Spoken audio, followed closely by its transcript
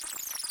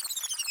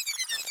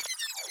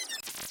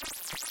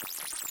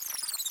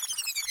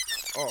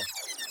Oh.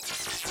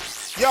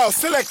 Yo,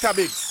 Selecta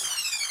Bigs.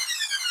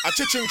 A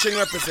Ching Ching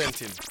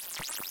representing.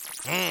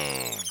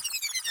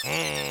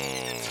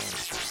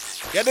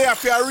 Yeah, they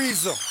have a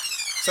reason.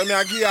 So me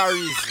I give you a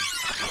reason.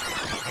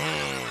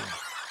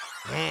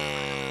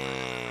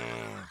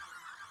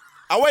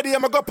 I where they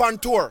am go up on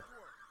tour.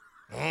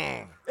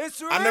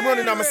 It's and them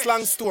running on my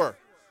slang store.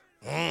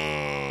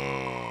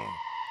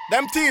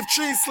 Them thief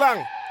 3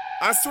 slang.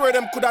 I swear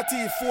them coulda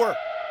thief 4.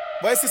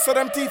 But you see so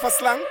them thief a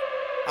slang,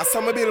 and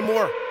some a bill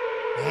more.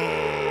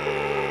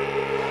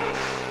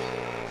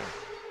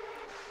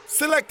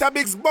 Selecta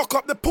Bigs buck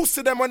up the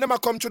pussy them when them a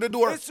come through the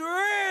door. It's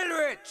real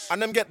rich.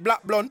 And them get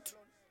black blunt,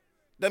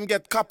 them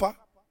get copper,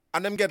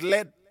 and them get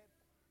lead.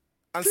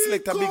 And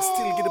Selecta Bigs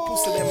still get the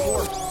pussy them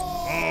more.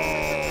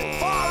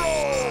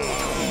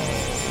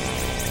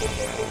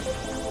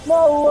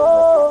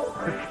 No.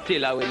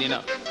 Still a win, you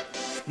know.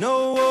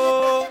 No.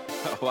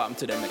 What happened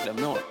to them, make them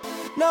know.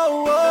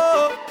 No.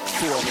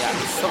 Show me how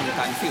the sun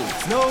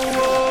confused. No.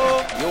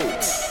 Yo.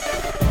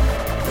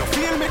 You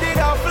feel me did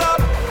a flop.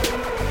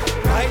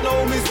 Right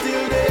now me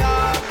still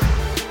there.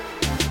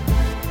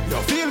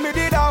 You feel me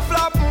did a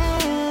flop.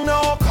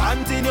 No,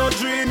 continue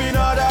dreaming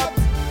of that.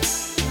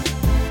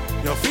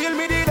 You feel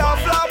me did a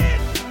flop.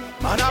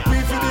 Man I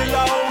pray for the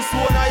house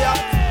one of ya.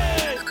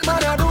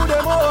 Man I do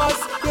the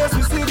most. Yes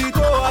we see the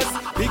toes.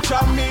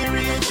 Picture me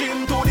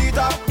reaching to the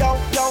top.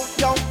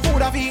 Yo.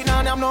 Food of eating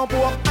and I'm no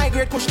pork. I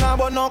great cushion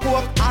but no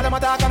coke. All them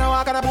attack and I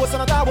walk and I post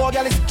and I talk about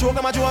girl. It's joke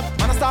and my joke.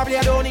 Man I star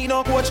player don't need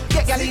no coach.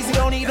 Get girl easy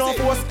don't need no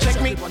force. Check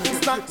me.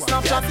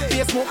 Snapchat,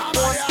 Facebook,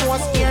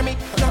 post, hear me.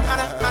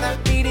 Anna,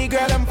 be the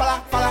girl them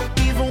falla.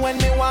 Even when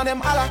me want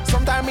them holla.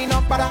 Sometimes me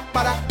not bother.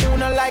 You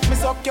not like me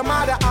suck your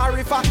mother. Or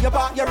if I your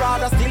pa, your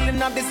rather still in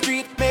the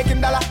street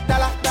making dollar.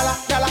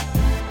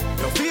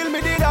 You feel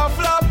me did a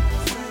flop.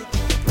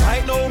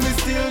 Right now me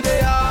still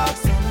there.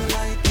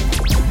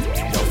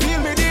 You feel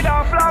me did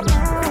a flop.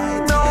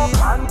 No,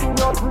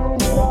 continue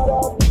dreaming of that.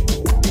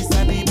 This a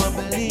the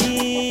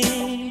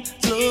bubbling,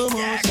 slow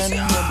motion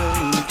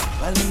bubbling.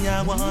 While me I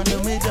want to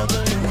me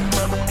juggling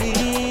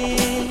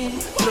bubbling,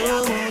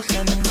 slow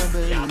motion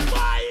bubbling.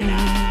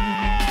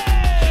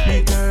 Me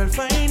girl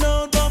find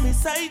out about me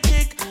side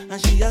chick and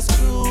she a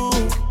screw.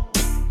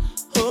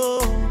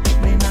 Oh,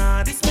 me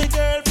nah this me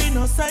girl be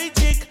no side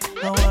chick.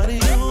 Now what do you?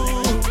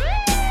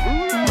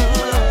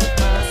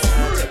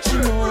 She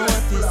know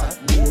what is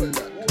happening.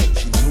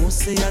 She know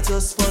say I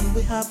just fun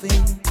we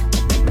having.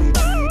 We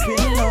deep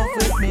in love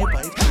with me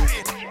by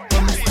pick.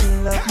 But me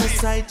still love my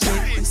side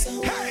chick.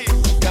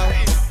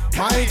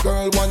 My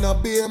girl wanna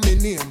bear me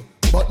name,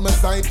 but my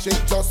side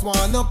chick just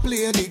wanna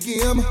play the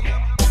game.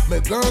 My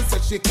girl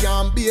said she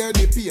can't bear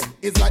the pain.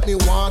 It's like me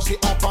want she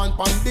up on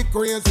the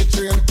crazy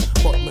train.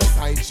 But my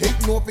side chick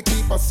know fi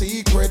keep a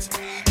secret.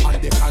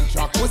 And the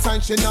contract we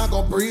sign she not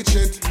go breach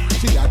it.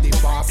 She a the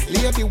boss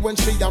lady when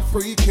she a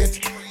freak it.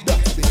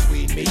 That's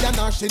between me and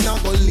her, she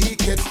not go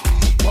leak it.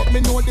 But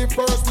me know the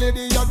first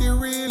lady are the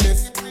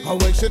realest.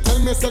 And when she tell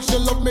me say she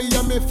love me,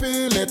 yeah me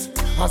feel it.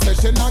 I say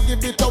she not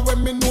give it away,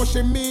 me know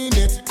she mean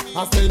it.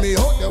 I tell me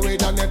out the way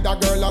that let that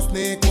girl a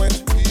snake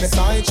with. Me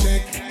side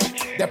chick,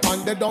 the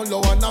pan the down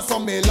low and I saw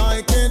me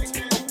like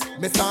it.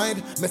 Me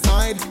side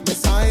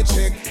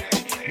chick.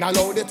 Now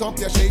load it up,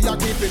 yeah she a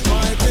keep it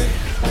private.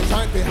 I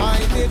try to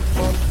hide it,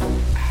 but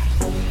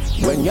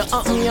when you're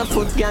up on your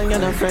foot, girl, you're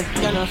not fret.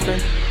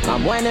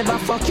 And boy never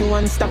fuck you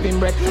and stop in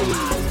breath.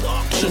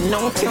 King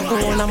out your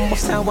own and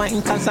bust a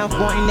wine. Cause a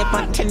boy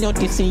never tell you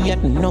this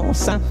yet, no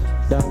sir.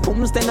 The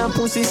pums then a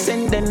pussy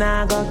send then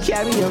I go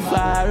carry you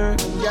far.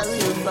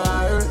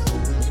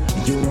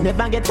 You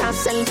never get a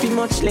selfie,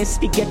 much less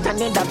we get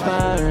another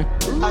bar.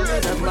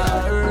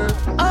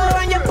 Oh,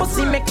 and your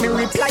pussy make me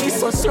reply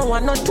so slow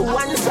and not to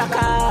answer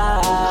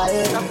call.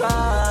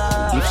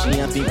 If she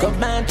a pick up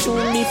bad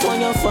tune before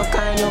you fuck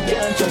her, you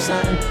can't trust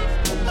her.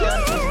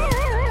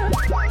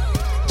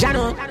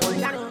 Jano,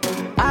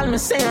 all me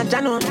say a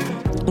Jano.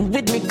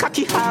 With me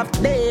cocky half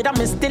dead,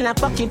 I'm still a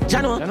fucking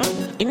Jano.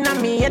 Inna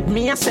me head,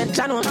 me a said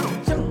Jano.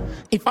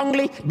 If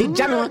only the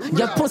Jano,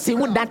 your pussy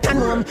woulda turn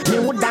on. Me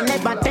woulda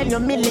never tell you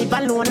me live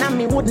alone. And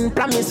me wouldn't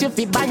promise you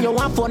fi buy your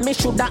one phone. Me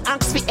shoulda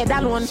ask fi head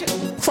alone.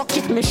 Fuck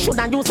it, me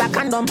shoulda use a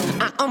condom.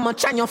 And how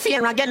much on your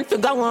fear again fi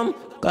go home.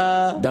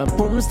 The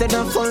pums they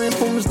the foreign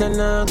pums then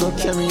go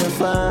carry you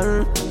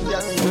far.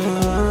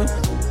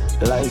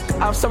 Like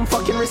have some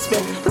fucking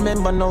respect.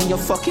 Remember now you're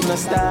fucking a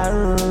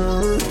star.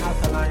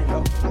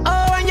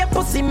 Oh, and your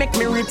pussy make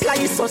me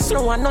reply so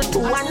slow and not to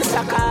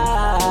answer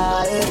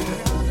call.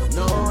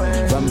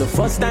 From the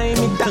first time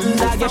it done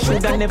that you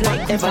shoulda never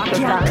ever I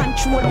can't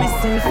control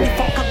myself. The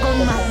fuck I go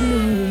mad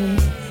me.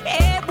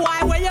 Hey boy,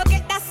 where you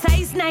get that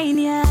size 9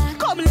 yeah?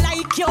 Come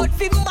like you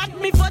fi mad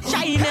me for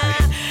China.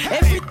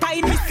 Every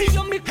time me see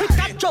you, me quick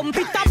a jump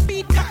it a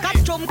beat, cock a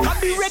jump, can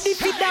be ready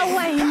for the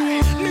wine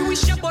yeah. Me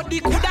wish your body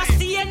coulda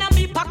stay in a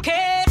me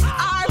pocket.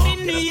 Or me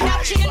need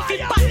a chain fi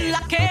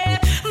padlock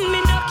it.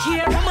 Me no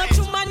care how much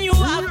woman you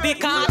have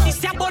because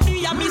this your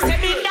body and me say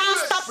me don't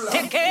stop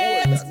take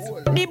it.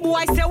 The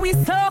boy say we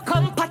so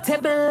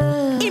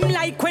compatible. Him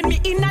like when me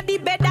inna the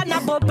bed and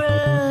a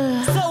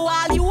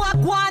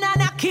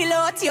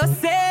about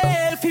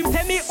yourself. Him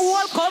say me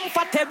all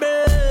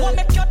comfortable. What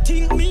make you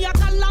think me a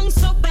long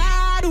so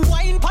bad?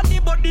 Wine pon the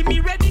body, me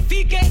ready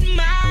fi get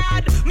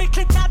mad. Me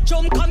click a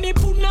jump, come me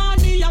put on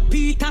the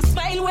Peter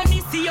smile when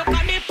me see you,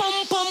 come me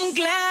pum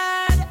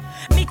glad.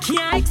 Me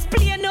can't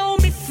explain how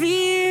me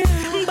feel,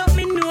 but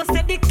me know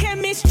say the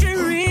chemistry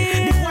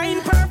real. The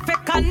wine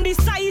perfect and the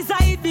size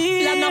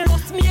ideal. And I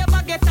bust me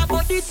ever get a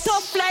body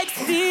tough like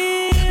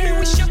steel. Me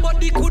wish your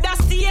body coulda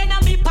stay in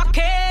a me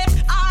pocket.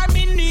 Or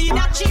me need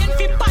a chain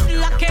fi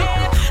padlock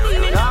it.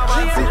 Me not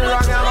care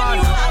much when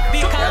you have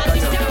because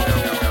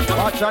it's your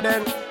watch her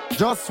then.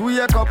 Just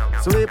wake up,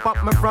 sweep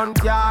up my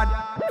front yard.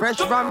 Fresh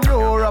from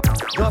Europe,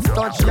 just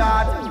touch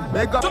yard.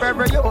 Make up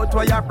every youth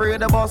where you pray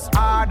the bus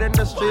hard. In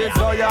the streets,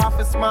 so you have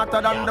to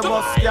smarter than the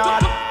bus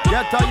yard.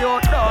 Get a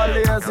youth, don't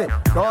lazy,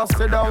 don't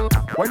sit down.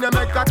 When you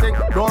make a thing,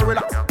 don't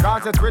relax,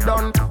 cause it's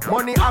redone.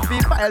 Money have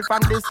to pile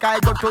from the sky,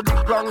 go to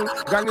the ground.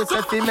 Granny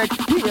said to make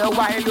here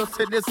while you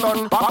see the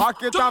sun.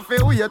 Back it off,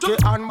 wait till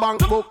and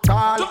bank book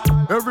tall.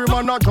 Every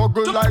man a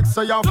juggle like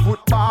say a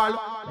football.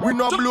 We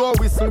no blow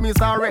whistle, miss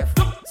a ref.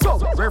 So,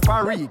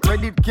 referee,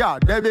 credit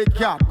card, debit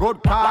card,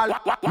 good call.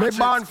 Me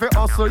born for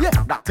hustle, yeah,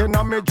 that in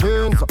a me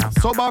jeans.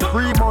 Sober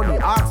free money,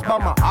 ask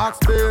mama, ask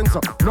pains.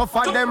 Enough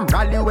of them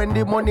rally when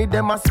the money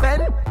them a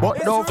spend. But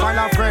don't find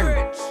a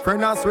friend,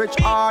 friend a switch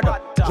hard.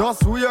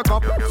 Just wake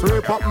up,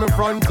 sweep up me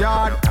front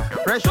yard.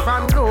 Fresh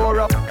from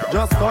Europe,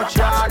 just touch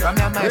yard.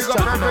 Big up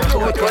every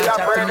youth where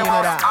you bring them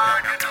hard.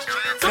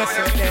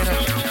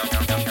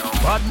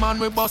 Bad man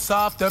we bust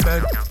off the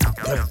bed.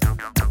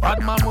 Bad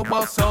man we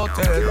bust out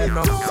head, you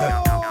know say.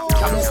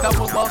 Youngster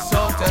we bust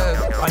out head,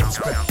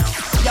 widespread.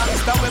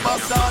 Youngster we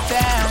bust out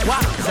head,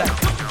 what's that?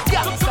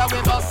 Youngster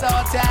we bust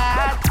out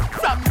head.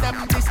 From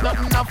them this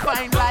nothing no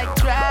fine like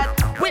dread.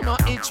 We no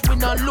itch, we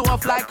no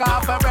loaf like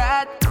half a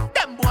bread.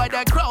 Them boy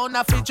the crown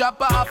a fi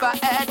drop off a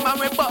head. Man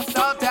we bust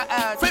out the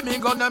head. Fi me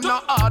gun them no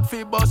hard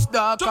fi bust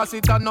dog, cause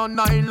it a no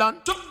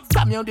nylon.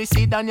 From you the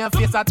seed on your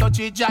face a touch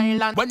it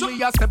giant. When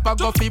we a step a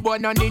go fi boy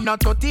no need no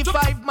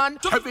 35 man.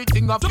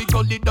 Everything a fi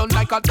go down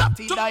like a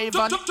dirty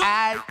diver.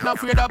 Aye, no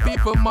afraid of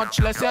people much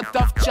less a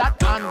tough chat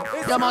and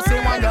you must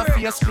say when your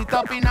face split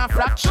up in a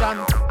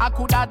fraction. I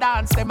coulda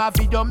dance them a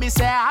video me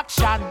say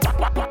action.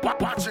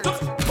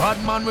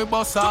 Bad man we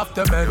bust off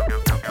the men.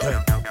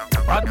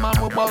 Bad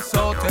man we bust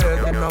out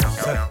head enough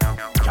say.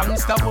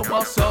 Youngster we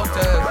bust out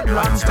head.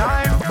 Lunch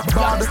time.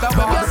 Youngster we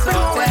bust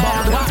out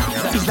head.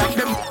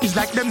 It's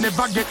like them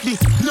never get the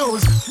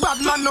nose.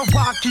 Bad man no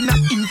walk in a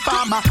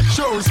informer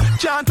shows.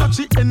 Can't touch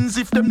the ends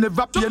if them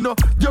never pay no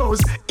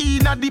yours.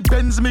 Inna the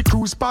Benz me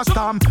cruise past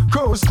them.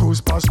 Cruise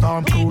past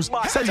them, cruise.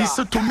 Say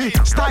listen to me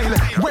style.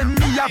 When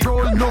me a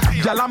roll no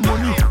gyal and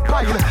money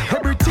pile.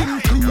 Everything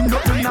clean,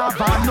 nothing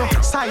have no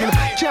style.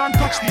 Can't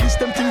touch this,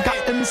 them think I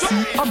MC.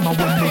 I'm a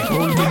one me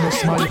roll me no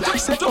smile.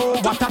 Say oh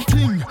what a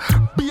thing.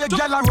 Be a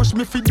gyal a rush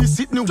me fi the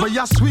sit no way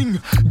a swing.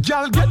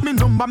 Gyal get me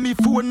number me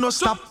phone no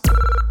stop.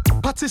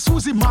 Patsy,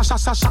 Susie, Marsha,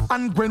 Sasha,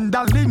 and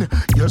Gwendolyn.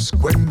 Yes,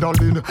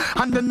 Gwendolyn.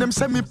 And then them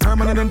send me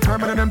permanent and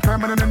permanent and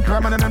permanent and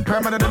permanent and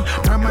permanent and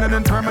permanent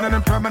and permanent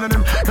and permanent.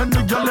 And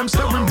the girl them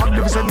say we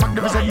magnificent,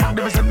 magnificent,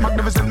 magnificent,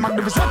 magnificent,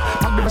 magnificent,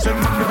 magnificent,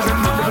 magnificent,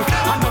 magnificent.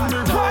 And then we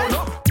roll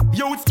up.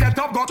 Youths get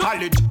up, go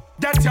college,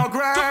 get your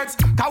grades.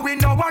 Cause we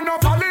no want no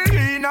falling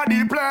in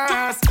the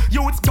place.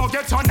 Youths go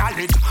get your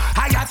knowledge,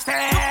 higher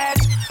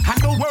stage. And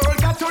the world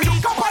got to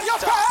look up on your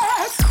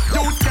face.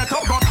 Youths get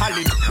up, go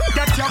college,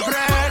 get your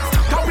grades.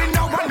 Cause we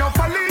no want no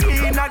falling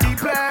in the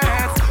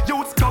place.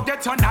 Youths go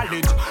get your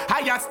knowledge,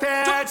 higher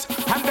stage.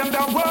 And then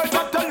the world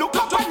got to look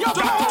up on your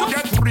face. Got to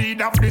get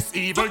rid of this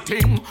evil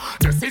thing.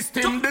 The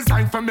system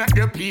designed for make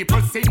the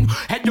people sing.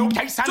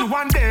 Education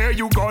one day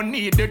you gon'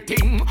 need the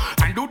thing.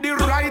 And do the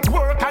right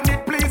work and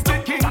it please the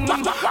king.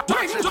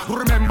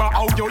 Remember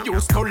how you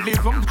used to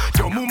live.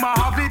 Your mama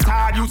have it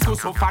hard, used to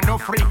suffer no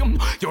freedom.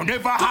 You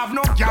never have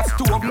no gas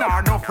stove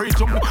nor no fridge.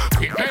 You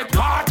get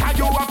water,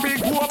 you a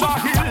big over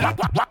hill.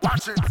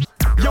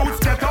 Youths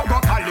get up, go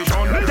college,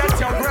 get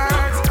your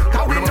grades.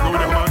 Cause we know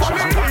we're not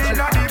falling in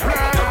the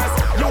place.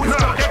 Youths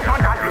go get your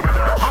knowledge.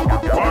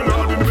 While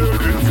all the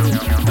buildings,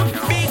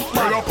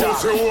 while I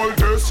pose all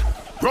this.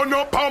 Run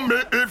up on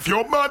me if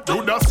you're mad.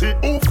 You da see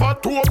who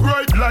fat to a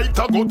bright light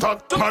a go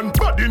tat. Man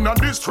bad inna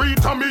the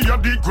street and me a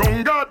the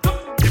ground god.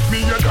 If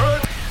me a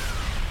dirt.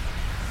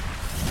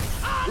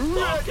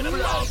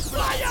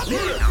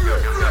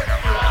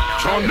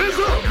 Sean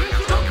Nizzle.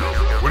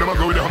 When am I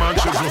go with the man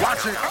chisel?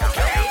 Watch it.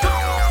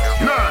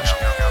 Nudge.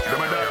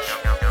 Them a dash.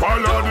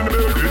 While out in the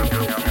building.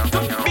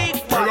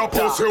 While I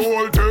pose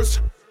all this.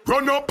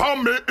 Run up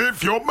on me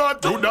if you're mad.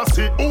 You da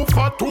see who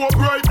fat to a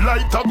bright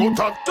light a go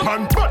tat.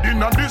 Man bad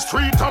inna the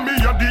street and me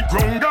a the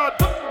ground god.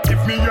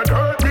 If me a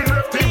dirt, me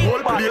left the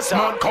whole place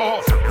man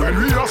cough. When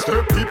we a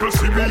step, people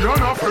see me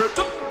unafraid.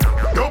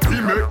 Don't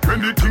be make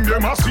when the thing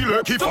them a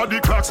select. If a the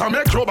clocks a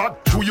make your bad.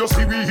 Who you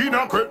see we in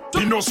a crate.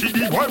 We no see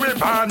the boy we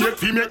ban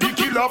yet. We make the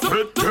killer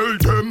afraid. Tell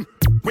them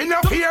We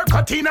no fear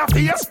cut in a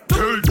face.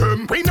 Tell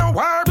them we no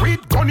war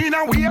with gun in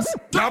a waist.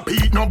 Now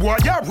beat no boy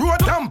ya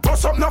road and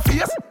bust up no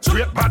face.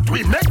 Straight but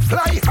we make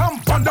fly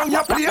and burn down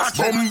your place.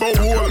 Bumbo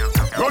hole,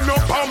 run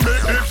up and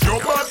make if your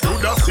bad to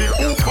the sea.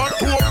 Over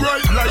to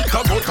bright like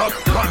a butter.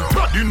 Man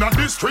bad inna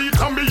the street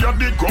and me at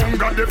the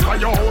ground at the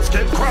firehouse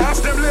get cross.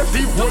 Them left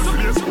the whole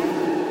place.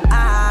 I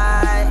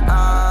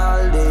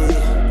all day,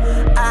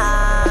 I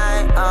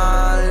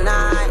all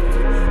night.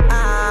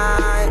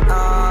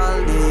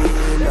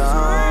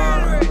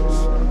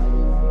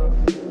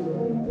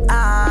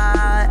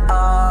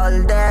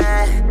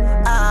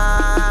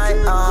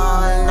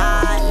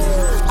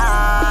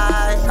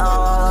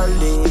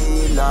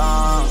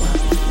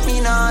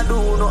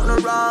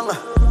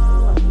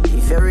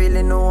 If you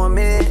really know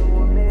me,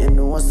 you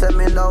know say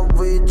me love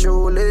with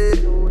truly.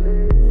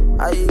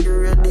 I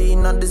ready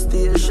in the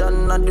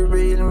station, not the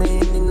real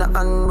meaning the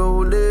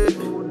unruly.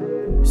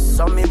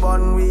 So me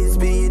born with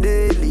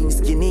speedy, link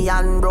skinny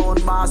and brown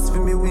bass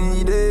for me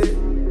weedy.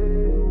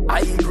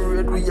 I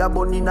grade we a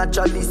bun in a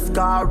chalice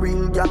car,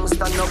 real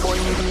gangsta no bun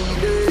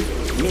weedy.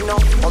 Me no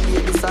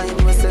obey the sign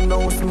we say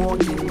no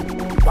smoking.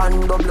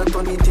 One double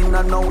turn it in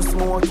a no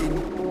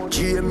smoking.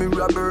 Jamie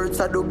Roberts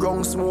at the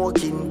ground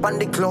smoking. Pan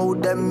the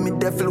cloud them me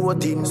de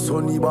floating.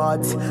 Sunny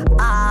bats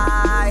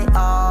I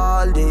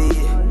all day,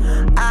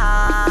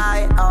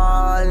 I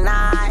all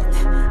night,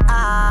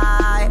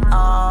 I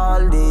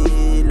all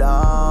day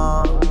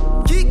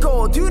long. Kick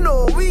out, you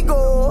know we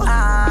go.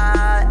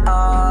 I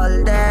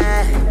all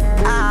day,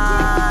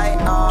 I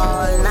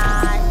all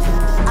night,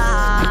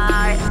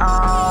 I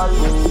all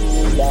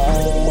day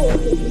long.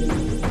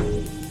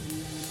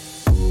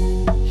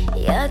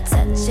 Your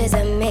touch is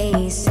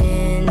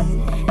amazing.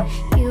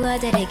 You are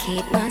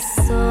dedicate my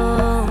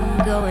soul,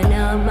 going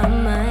out my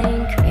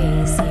mind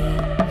crazy.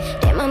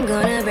 Damn, I'm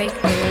gonna break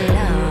the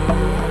law.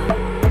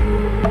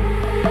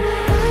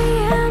 I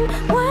am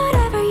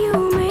whatever you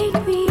make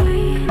me.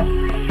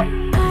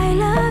 I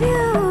love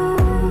you.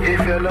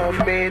 If you love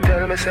me,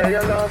 tell me say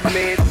you love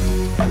me.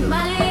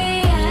 My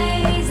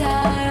eyes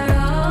are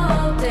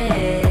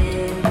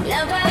open.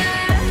 Lover,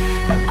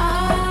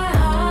 our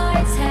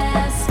hearts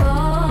have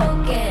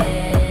spoken.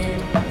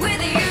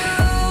 With you,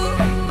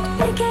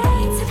 the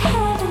gates of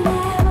heaven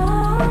have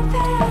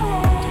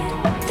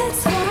opened.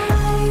 That's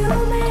why you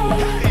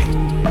make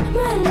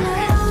my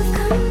love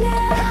come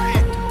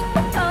down.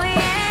 Oh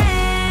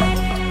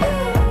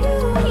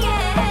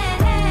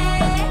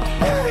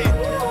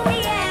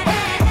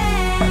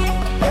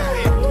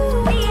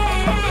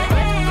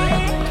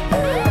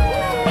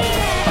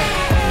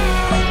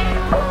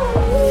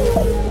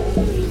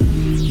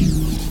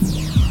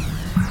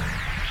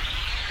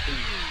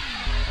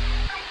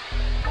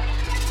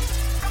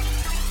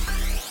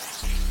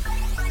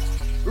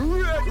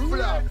yeah, ooh,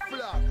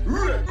 yeah,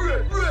 ooh,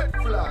 Red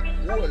flag.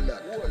 Hold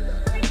that.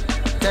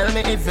 Tell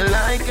me if you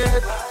like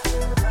it.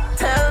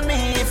 Tell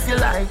me if you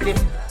like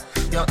it.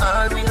 You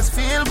always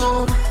feel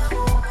good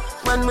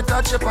when we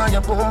touch upon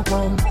your pum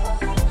pum.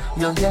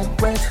 You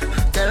get wet.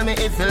 Tell me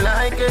if you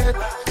like it.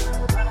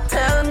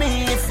 Tell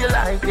me if you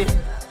like it.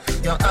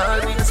 You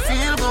always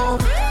feel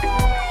good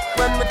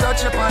when we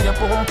touch upon your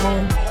pum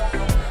pum.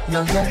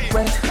 You get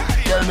wet.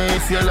 Tell me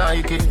if you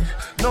like it.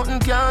 Nothing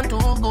can do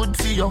good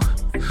for you.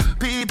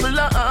 People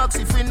are ask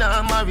if we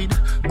not married,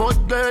 but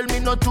girl, me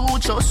not too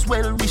just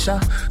well wisher.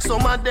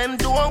 Some of them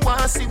don't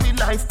want to see we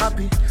life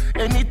happy.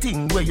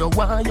 Anything where you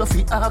want, you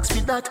fi ask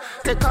for that.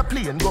 Take a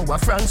plane, go a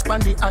France,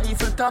 pan the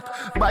Eiffel top.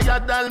 Buy a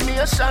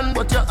Dalmatian,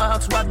 but you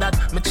ask what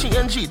that. Me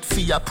change it for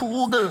your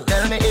poodle.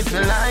 Tell me if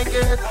you like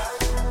it.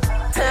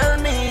 Tell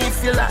me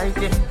if you like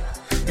it.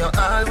 You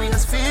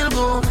always feel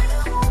good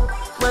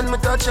when me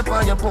touch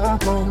upon your pum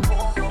pum.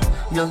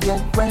 You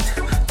get wet.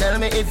 Tell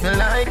me if you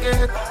like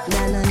it.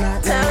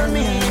 Tell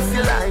me if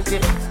you like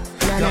it.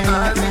 You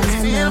always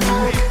feel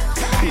good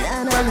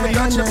when we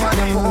touch upon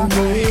your pum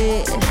pum.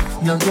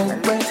 You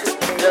get wet.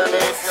 Tell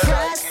me if you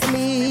like it.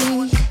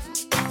 me.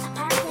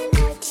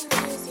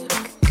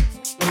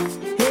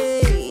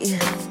 Hey,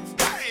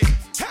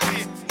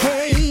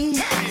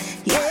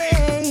 yeah.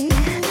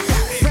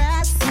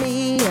 Frost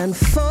me and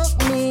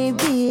fuck me,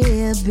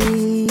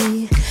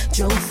 baby.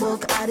 Don't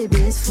fuck at the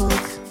best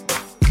fuck.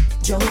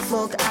 Don't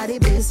fuck at the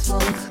best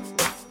fuck.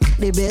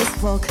 The best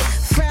fuck.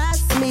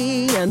 Frost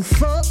me and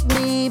fuck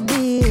me,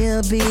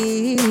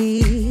 baby.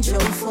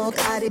 Don't fuck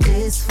at the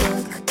best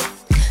fuck.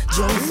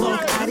 Don't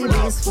fuck at the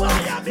best fuck.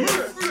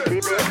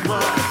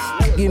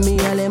 Give me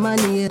a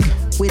lemonade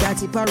with a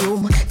tip of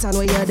room. Turn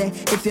where you're there.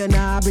 If you're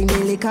not, bring the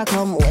liquor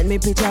come. When me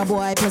pitch a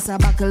boy, plus a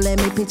buckle, let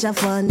me pitch a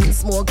fun.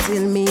 Smoke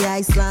till me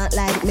eyes slant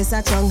like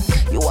Mr. Chung.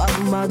 You have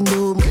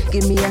Magnum,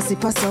 give me a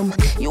sip of some.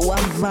 You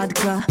have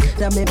vodka,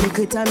 that make me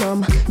quit a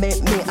numb.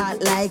 Make me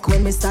act like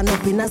when me stand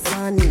up in the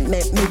sun.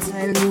 Make me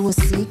tell you a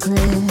secret.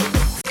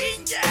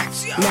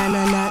 Na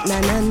na na na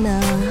na na.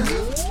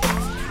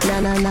 Na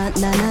na na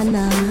na na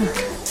na.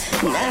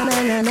 Na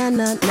na na na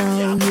na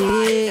na,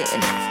 yeah.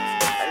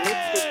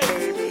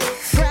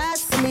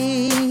 Frost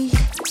me.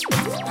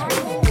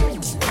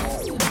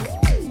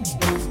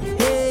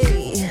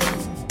 Hey.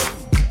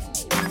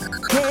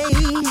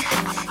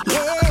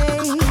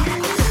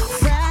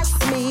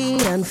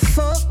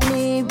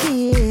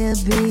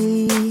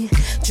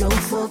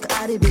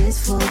 the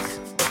best fuck.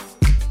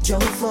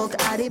 Jump fuck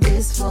are the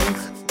best fuck.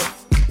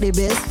 The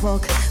best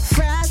fuck.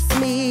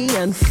 Frost me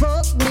and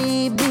fuck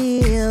me,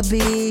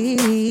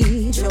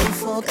 baby. Jump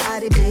fuck are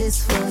the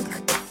best fuck.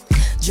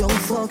 Jump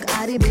fuck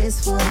are the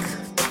best fuck.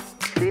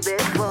 The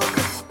best fuck.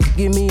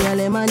 Give me a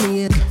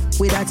lemonade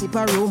with a tip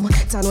of room.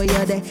 Turn where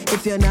you're there.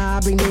 If you're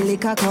not, bring the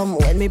liquor come.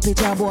 When me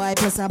pitch a boy,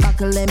 plus a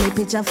buckle, let me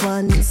pitch a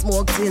fun.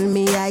 Smoke till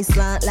me eyes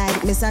slant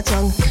like Mr.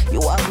 Chung. You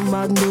have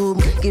Magnum,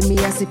 give me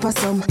a sip of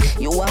some.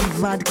 You have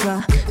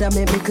vodka, that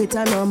make me quit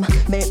a numb.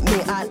 Make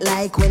me act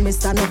like when me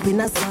stand up in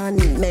the sun.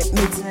 Make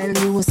me tell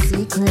you a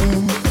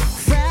secret.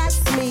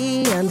 Frost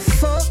me and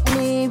fuck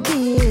me,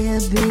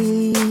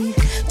 baby.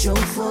 Jump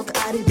fuck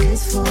are the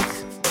best fuck.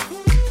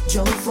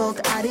 Jump fuck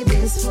are the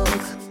best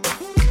fuck.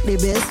 The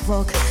best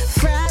fuck.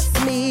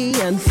 Frost me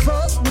and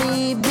fuck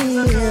me,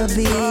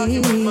 baby.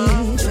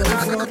 Jump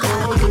fuck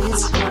are the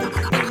best fuck.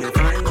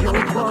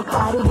 Jump fuck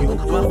are the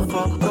best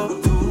fuck.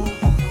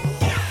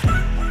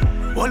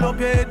 Hold up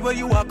your head where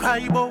you are cry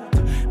about.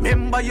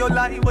 Remember your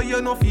lie where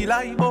you no feel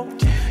like about.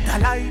 The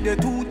lie the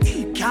too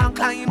deep can't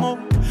climb up.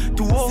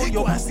 To all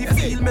your pussy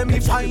feel make me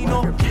find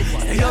out.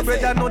 Say your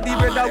brother know the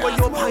brother where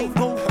you find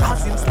out.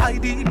 Cause him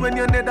slide in when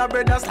your nether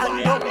brother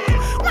slide up.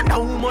 Wonder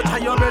how much of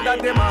your brother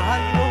them a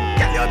hide out.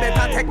 Girl, you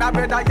better take that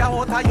brother you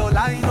out of your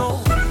line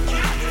out.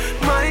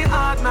 My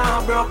heart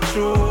now broke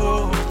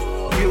through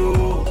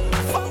you.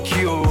 Fuck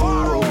you. You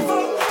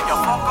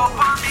fuck up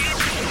on me.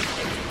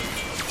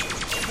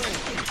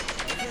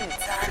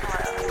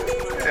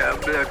 Yeah,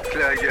 black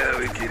flag, yeah,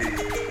 we get it.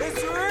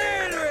 It's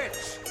real rich.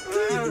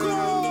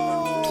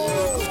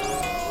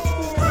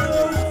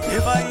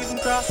 Never even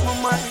crossed my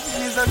mind.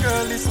 Is a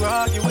girl is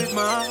rocking with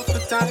my half the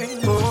time.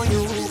 Oh,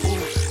 you.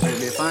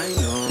 And if I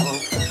know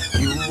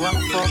you are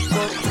fucked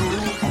up too.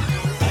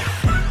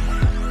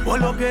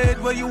 Hold up your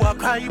head where you are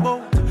cry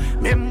about.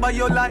 Remember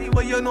your lie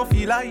where you no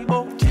feel like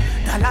about.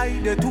 The lie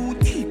the too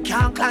deep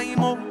can't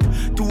climb up.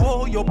 To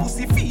all your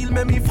pussy feel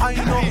make me find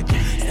out.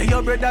 Say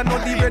your brother know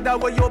the brother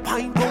where you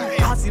pint out.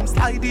 Cause him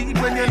slide in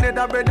when your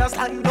nether brother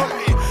slide up.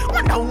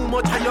 Wonder how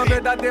much of your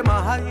brother them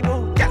a hide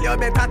out. Girl, you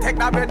better take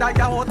that brother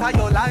you out of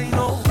your line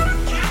out.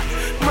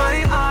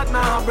 My heart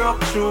now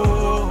broke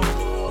through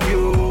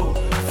you.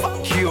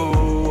 Fuck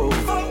you.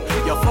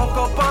 You fuck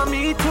up on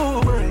me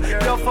too.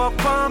 You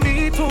fuck on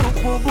me too.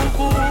 Boo, boo,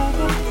 boo.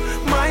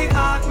 My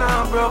heart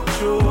now broke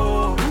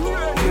through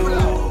you.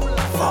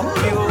 Fuck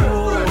you.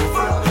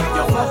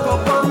 You fuck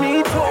up on me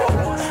too.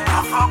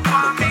 You fuck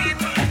on me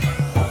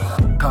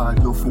too. Call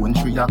your phone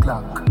 3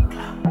 o'clock.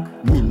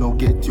 Me no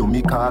get you,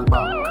 me call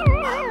back.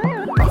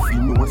 If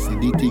you know see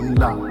the thing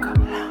lock.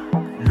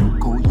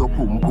 Look how your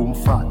pum pum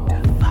fat.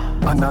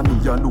 And I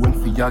me alone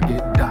for you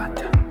get that.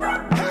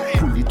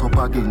 Pull it up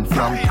again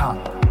from top.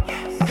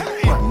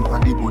 Wine for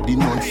the body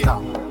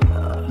non-stop.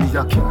 Me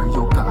a carry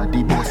your car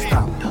the bus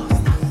stop.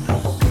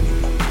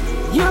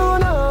 You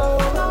know,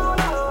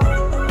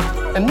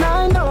 and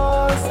I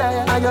know,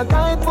 say, I got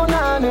tight for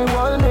none,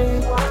 hold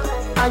me.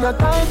 I got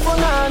tight for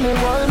none,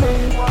 hold me.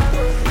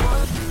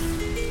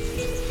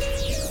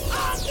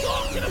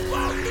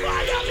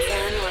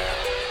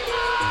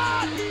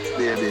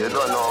 Baby, you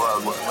don't know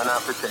what, but when I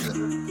pretend.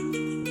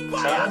 You're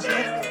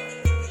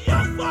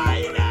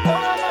fine.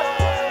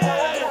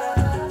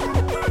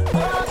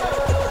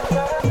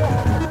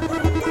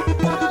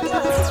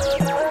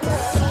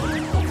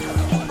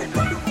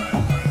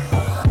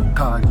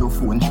 Call your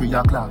phone 3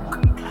 o'clock.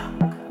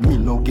 Me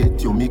no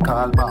get you, me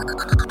call back.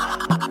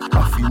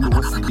 If you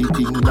know see the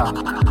thing lock.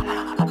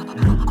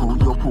 Look how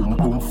your pum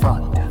pum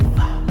fat.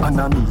 And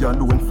I me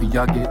alone for you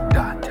get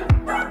that.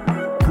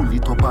 Pull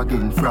it up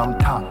again from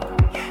top.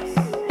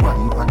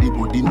 Wine for the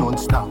body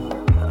non-stop.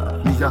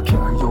 Me a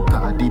carry your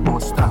car the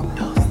bus stop.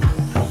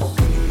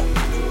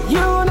 You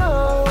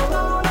know,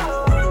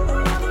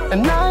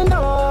 and I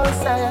know,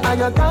 say, I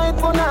got tight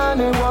for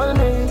none, hold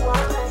me.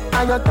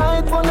 I got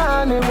tight for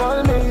none,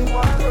 hold me.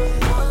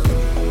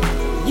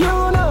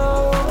 You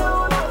know,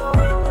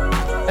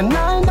 and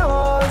I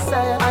know,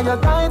 say, I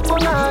got tight for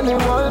none,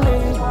 hold me.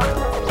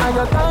 I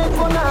got tight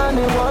for none,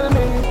 hold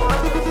me.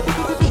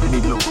 Me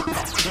look.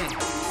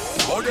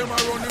 How them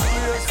around the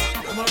place?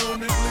 Them around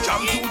the place.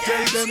 Jam to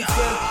tell them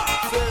say.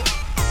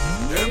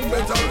 Them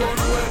better run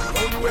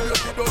well. You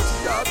see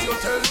dirty ass, you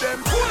tell them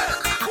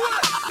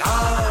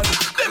Lord,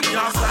 them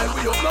can't style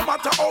we up. No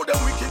matter how them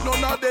wicked,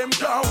 none of them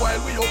can while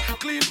we up.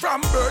 Clean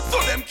from birth, so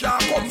them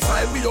can't come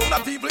style we up.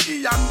 Not evil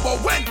Ian, but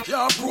when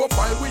can't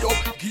profile we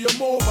up.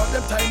 Game over,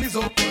 them time is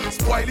up.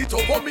 Spoil it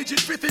up, or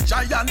midget with the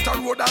giant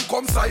and road and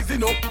come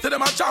sizing up. Say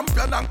them a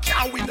champion and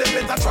can't win, they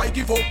better try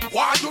give up.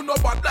 Why you know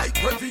bad like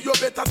Prezi, you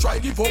better try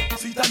give up.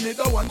 See that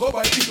another one go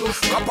by the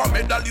dust. Rapper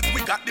medalist,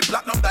 we got the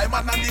platinum,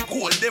 diamond and the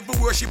gold. Devil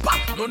worshipper,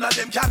 none of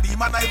them can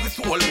demonize the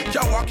soul.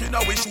 Can't walk in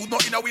our shoes,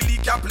 not in our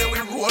league, can't play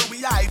with role.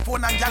 We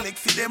iPhone and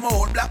Galaxy, them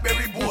all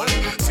Blackberry bowl.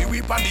 See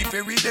we pan the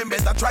ferry, them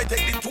better try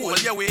take the toll.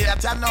 Yeah, we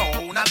at ya now,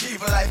 not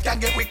evil life can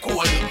get we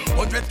cold.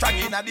 100 strong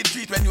in the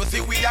street when you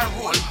see we are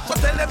roll. So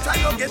tell them try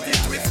to get it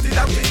twisted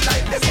and feel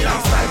like them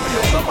can't style we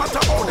up. No matter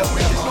how them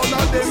wicked, none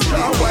of them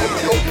can wipe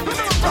we up.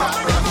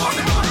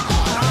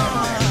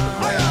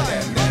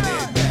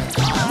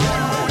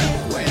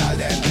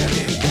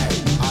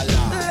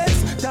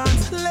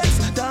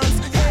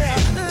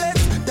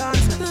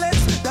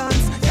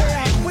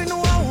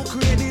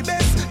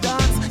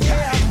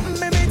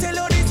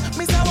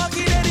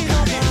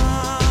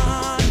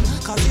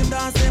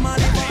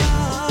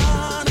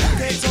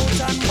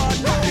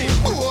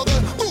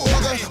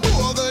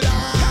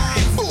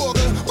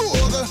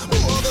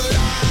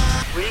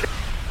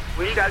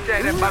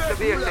 Take them back to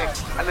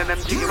basics and then them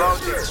jig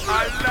about it.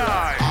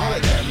 Allah. All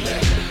them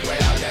dead,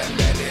 where are them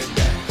dead in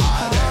there?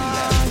 All them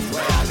dead,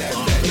 where are them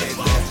dead in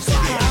there? See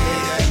the key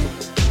them,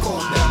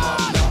 come them up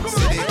now.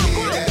 See the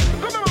key them,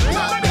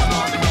 lock them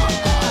up now.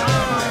 All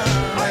them dead,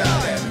 where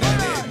are them dead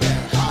in there?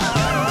 All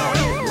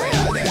them dead, where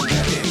are them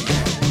dead in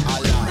there?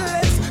 Allah.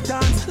 Let's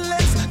dance,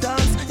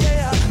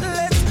 yeah.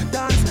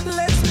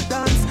 Let's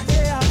dance,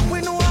 yeah. We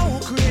know how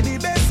to create the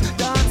best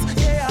dance,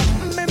 yeah.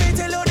 Let me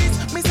tell you this,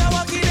 Mr.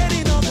 Wacky dead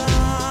in no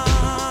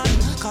gun.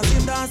 Cause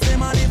him dance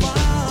them a live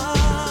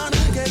on.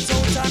 Get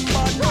out and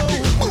bad now.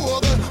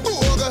 Boogle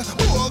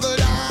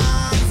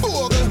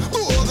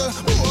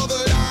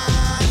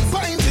dance.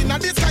 Point in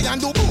the sky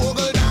and do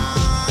boogle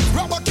dance.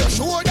 Rub up your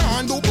shoulder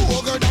and do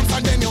boogle dance.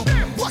 And then you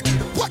wack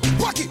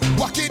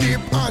it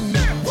dip and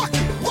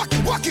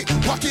wack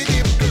it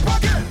dip.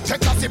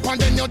 Take a sip and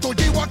then you do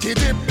the wack it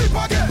dip.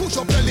 Push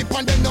up your lip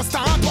and then you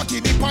start wack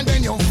it dip. And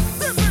then you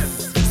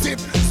sip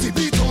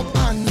it up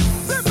and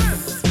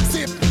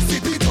sip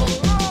it up.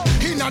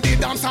 Inna the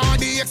dance and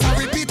the extra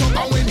repeat up.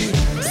 And when the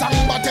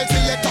song battle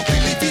select up,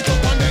 fill it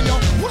up. And then you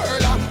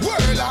whirl a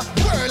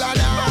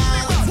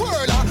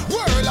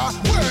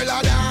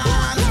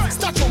dance.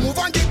 Start to move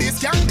and give this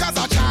skank as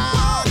a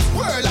chance.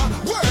 Whirl a.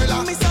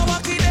 Mr.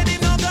 Wacky dead in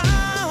no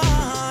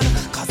gun.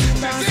 Cause him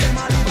dance them a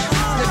live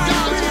on.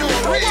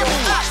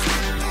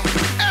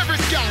 Every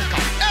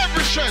skanker,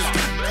 every sheller.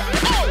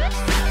 Oh!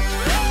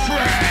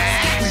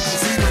 We no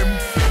see them.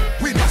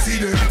 We no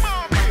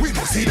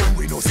see them.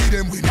 We no see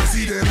them. We no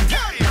see them.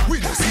 We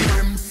no see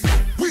them.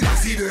 We no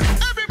see them.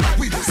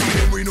 We no see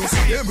them. We no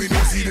see them. We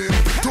no see them.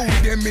 Two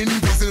of them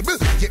invisible.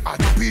 Yeah, I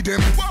do be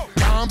them.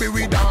 Can't be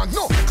with dog,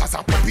 no, cause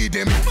I puppy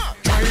them.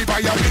 Try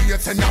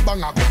violate and a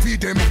bang, I go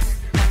feed them.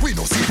 We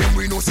no see them,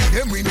 we no see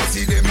them, we no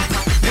see them.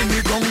 In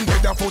the ground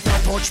with a foot a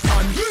touch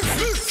pan.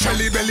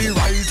 Shelly belly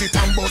rise it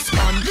and bust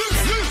pan.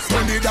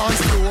 Turn the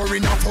dance floor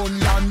in a fun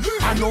land.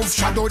 Enough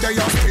shadow they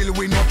are still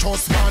we no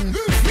trust man.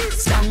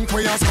 Skank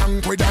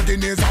with a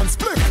Guinness and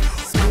split.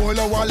 Roll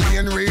our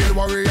lane, real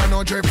warrior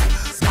no drip.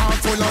 Skank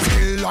full of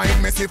skill like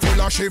Messi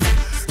full of shift.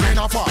 Rain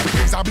a fall,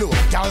 breeze a blow,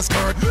 gal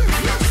skirt.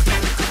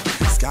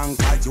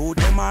 Skanker you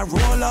them a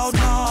roll out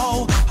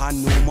now.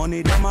 And no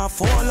money them a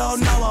fall out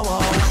now.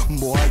 Wow.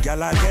 Boy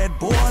gyal a get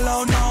ball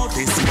out now.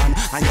 This man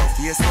and your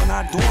face on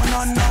a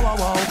donut now.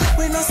 Wow.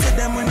 We no see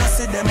them, we no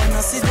see them, we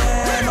no see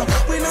them.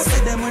 We no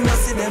see them, we no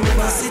see them, we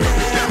no see them.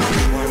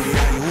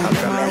 I'm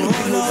from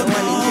anything with some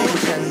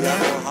intention,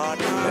 yeah.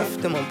 Quiff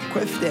them up,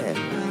 quiff them.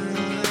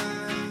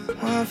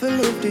 Want to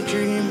live the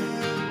dream.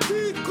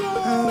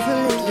 Want to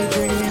live the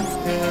dream,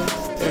 yeah.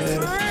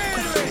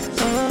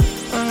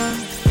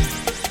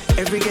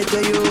 Every ghetto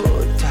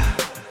youth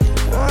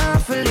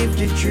want to live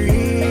the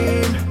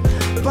dream.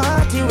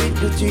 Party with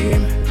the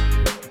team.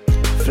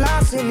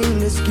 Flossing in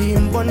the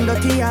scheme. Bun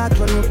dirty heart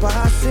when we're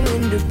passing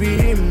in the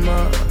beam.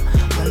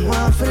 Man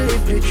want to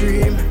live the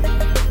dream.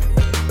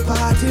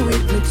 Party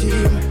with the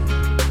team.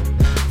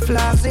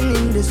 Flossing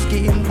in the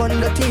scheme. Bun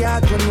dirty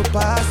heart when we're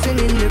passing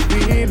in the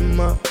beam.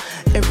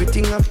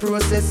 Everything a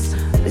process.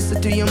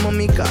 Listen to your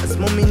mommy cause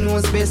mommy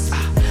knows best.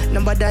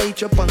 Nobody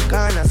eat up on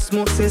corner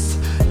smoke sis.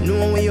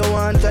 Know what you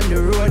want on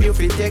the road you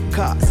feel take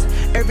cars.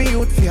 Every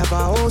youth fi have a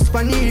house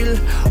pan the hill.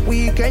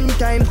 Weekend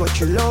time go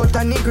chill out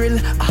on the grill.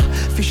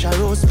 Fish a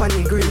roast pan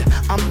the grill.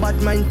 And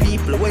bad mind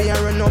people where you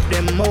run up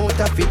them out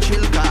of fi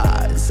chill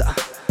cars.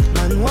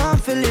 Man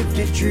want to live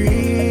the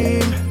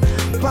dream.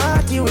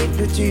 Party with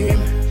the team.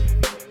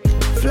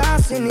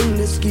 Flossing in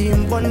the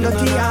scheme. Bun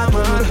dirty heart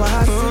when we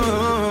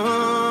passing.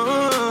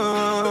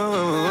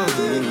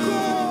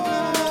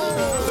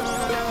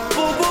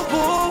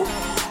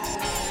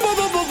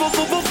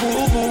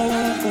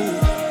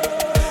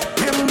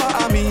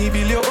 Remember me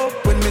build you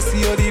up when me see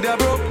you did a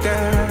broke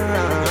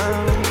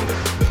down.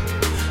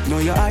 Now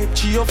you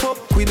hype you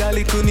up with a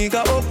little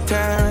nigga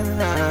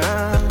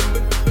uptown.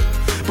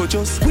 But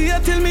just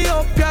wait till me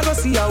up, you go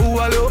see how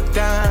I look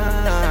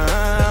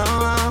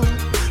down.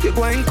 You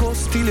go and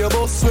coast till your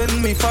boss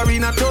when me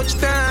foreign a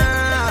touchdown.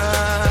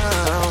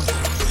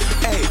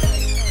 Hey,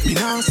 me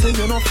now say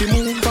you not fi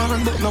move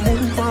on, but no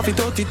move on fi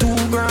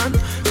 32 grand.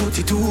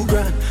 32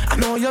 grand. I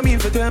know you mean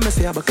for them, I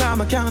say, but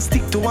I can't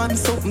stick to one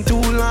something too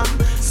long.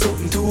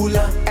 Something too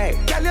long. Hey,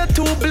 girl, you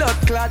too blood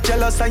clot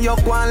jealous and you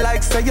go on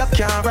like say you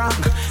can't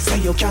wrong. Say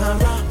you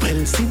can't wrong.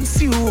 Well,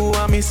 since you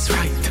are miss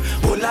right,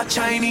 all a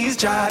Chinese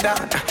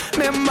Jordan.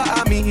 Remember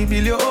me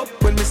build you up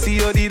when me see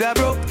you did a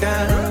broke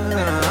down.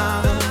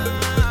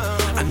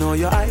 I know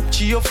you hype,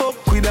 you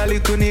fuck with a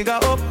little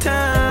nigga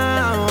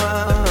uptown.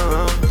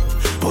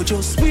 But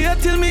Just wait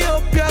till me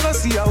up, you gonna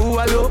see how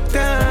I look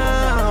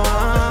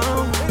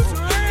down.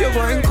 You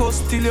going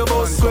coast till your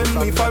boss when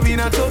me for me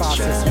not touch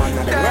down.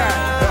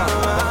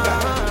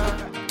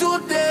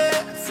 Today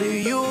for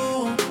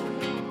you,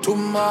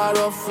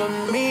 tomorrow for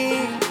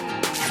me.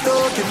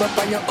 Don't give up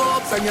on your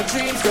hopes and your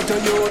dreams, get to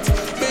youth.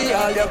 Be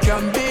all you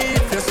can be.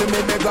 You see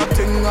me beg a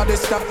thing at the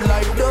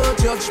stoplight, don't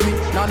judge me.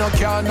 Now no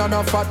car,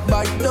 no fat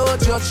bike,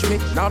 don't judge me.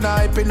 Now no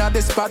hype in at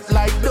the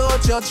spotlight,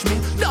 don't judge me.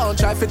 Don't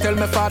try to tell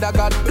me Father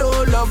God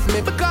don't love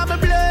me. Because me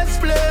bless.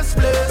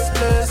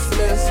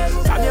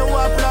 And you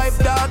walk life,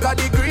 dog, are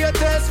the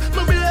greatest.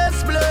 Me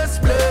bless. Let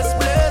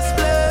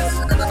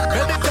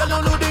me tell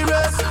you the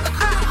rest.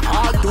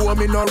 Although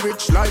me no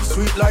rich, life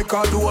sweet like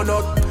a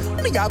donut.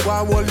 Me a go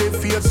and hold the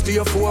faith,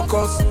 stay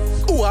focused.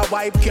 Who a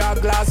wipe car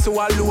glass, who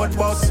a load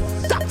bus.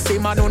 Taxi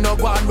man who no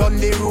go and run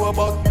the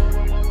robot.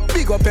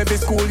 Big up every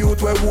school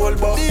youth where whole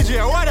bus.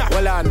 DJ, what up?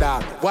 Well, and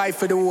wife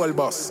for the whole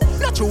bus.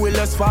 Not you will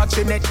less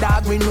fortunate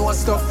dog, we know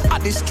stuff.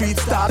 At the street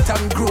start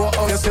and grow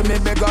up. You see me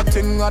beg a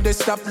thing at the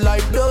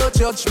stoplight, don't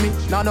judge me.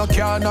 Now no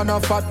car, no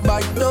fat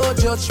bike, don't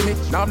judge me.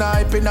 Now no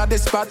hype in at the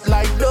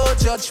spotlight, don't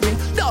judge me.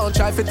 Don't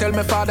try to tell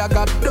me Father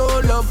God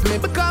don't love me.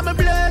 Because me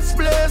bless.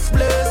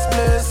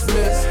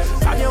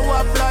 And you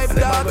walk life,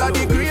 dog, are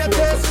the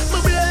greatest.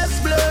 Me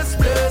bless.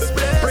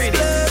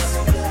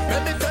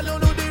 Let me tell you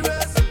the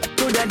rest.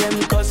 Today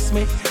them cuss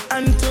me,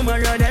 and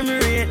tomorrow them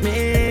rate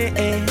me.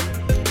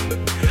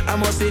 I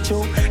must say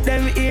true,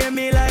 them hear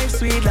me life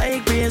sweet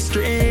like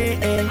pastry.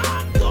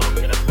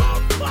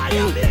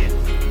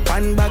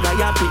 One bag of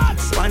yapping,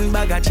 one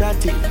bag of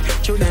chatting.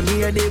 Show them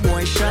hear the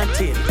boy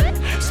shouting.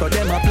 So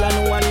them a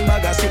plan one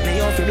bag of sit me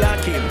off the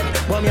blocking.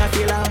 But me I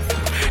feel off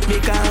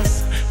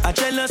because I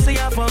jealousy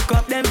I fuck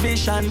up them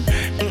vision.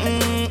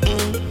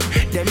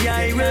 Them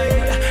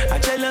irate. I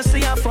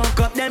jealousy I fuck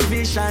up them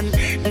vision.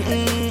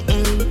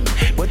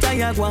 But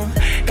I go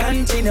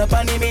continue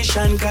upon the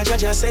mission. Cause you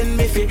just send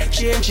me fi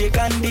change the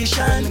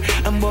condition.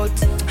 But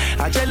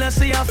I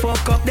jealousy I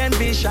fuck up them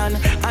vision.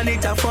 And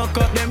it a fuck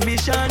up them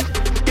vision.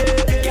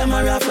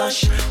 Camera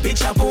flash,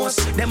 picture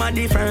post. Them are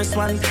the first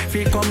one,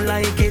 feel come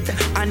like it.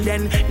 And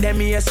then them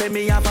here say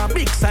me have a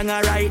big song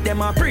I write.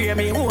 Them a pray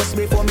me host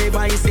before me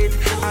vice it.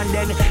 And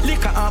then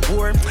liquor a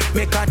pour,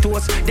 make a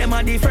toast. Them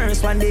are the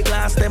first one, the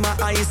glass, them a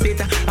ice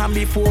it. And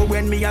before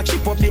when me a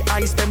chip up the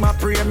ice, them a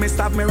pray me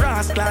stop me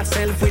rascal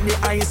self with the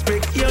ice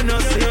pick. You know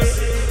see,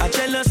 I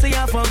jealousy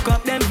I fuck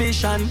up them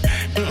vision.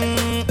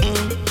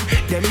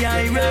 Them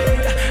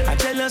irate. I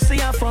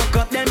jealousy I fuck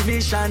up them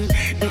vision.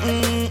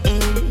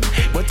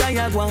 But I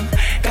go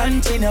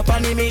continue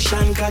upon the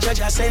mission. Cause you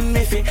just send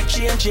me fi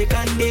change the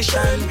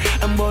condition.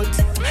 But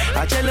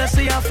I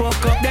jealousy I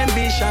fuck up them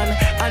vision.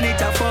 And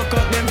it a fuck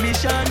up them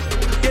vision.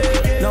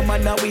 No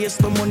matter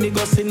waste no money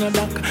go see no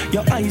dock.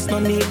 Your eyes no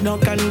need no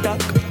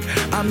contact.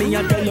 I mean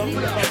I tell you,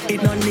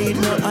 it no need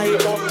no eye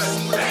box.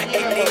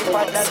 It need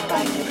for that.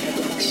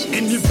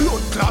 Any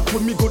blood clot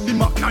when me go the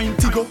Mac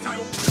 90 go.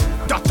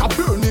 That a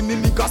burning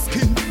in nigga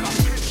skin.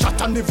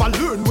 Shot I never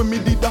learn when me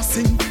did a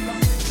sing.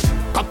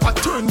 Papa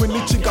turn when the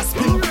trigger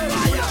spin.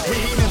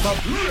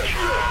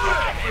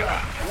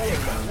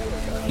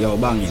 Yo,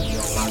 banging.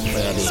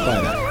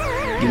 Spider.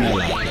 Give me a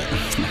like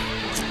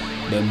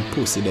that. Them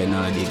pussy they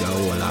nah dig a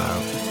hole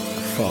or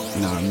fuck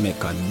nah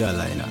make a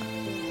dollar, you know.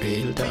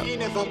 Real talk.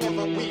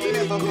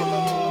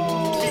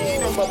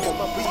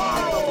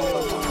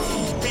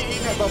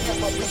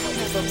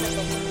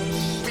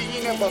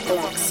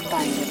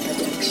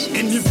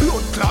 Any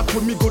blood clot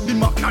when me go the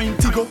Mac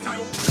 90 go.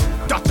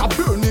 That a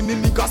burning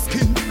in nigga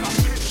skin.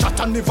 Shot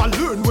I never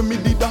learn when me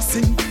did a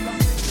sing.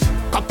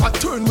 Papa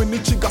turn when the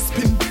trigger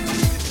spin.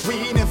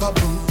 We never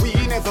boom, we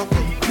never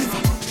boom,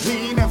 never.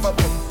 We never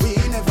boom, we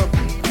never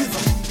boom,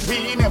 never.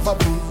 We never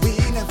boom, we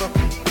never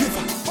boom,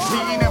 never. We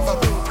never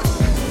boom.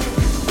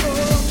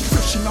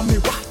 Fresh inna me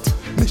white,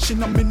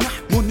 machine on me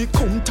night. Money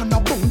count and a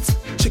bounce,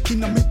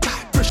 checking on me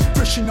tight.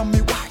 Fresh inna me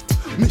white,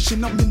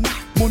 machine on me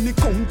night. Money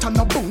count and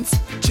a bounce,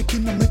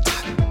 checking on me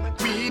tight.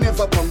 We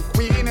never boom,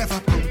 we never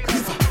boom,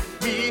 never.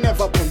 We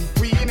never boom,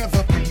 we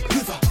never boom,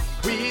 never.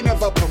 We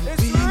never boom,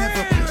 we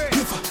never boom,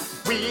 never.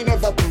 We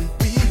never boom,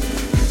 we.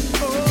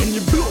 In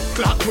the blood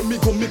clot when me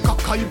go make a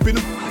kibin.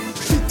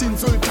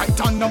 Fittings all tight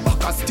on the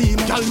back of steam.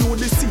 Y'all know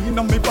the scene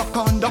on me back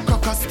on the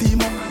crack of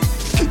steam.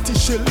 Kitty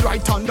shell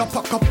right on the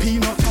pack of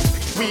peanut.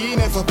 We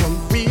never boom,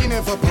 we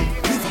never boom,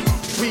 never.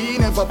 We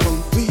never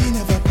boom, we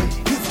never boom,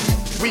 never.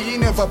 We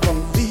never boom,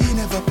 we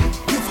never boom,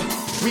 never.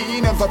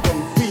 We never boom,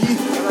 we.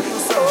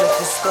 Subject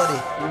to study,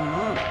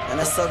 and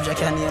a subject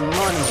can name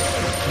money.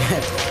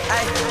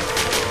 Hey,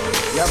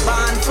 you're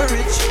born for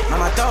rich,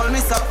 mama told me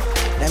so.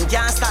 Them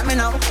can't stop me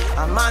now,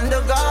 I'm on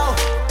the go.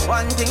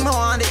 One thing more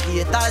on the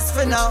haters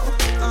for now.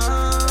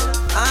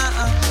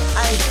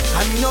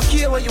 I mean no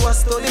care where you are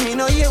studying, me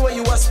no hear where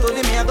you are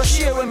studying. Me I go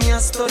share with me I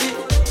study.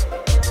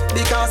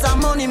 Because I'm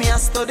money me I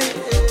study.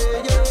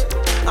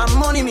 I'm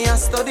money me I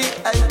study.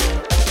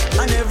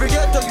 And every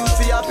ghetto you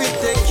feel happy,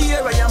 take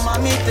care of your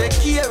mommy, take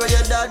care of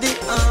your daddy.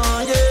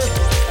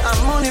 Yeah,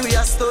 and money we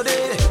a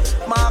study.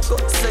 Marco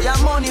say your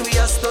money we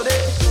a study.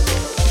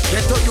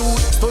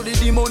 study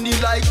the money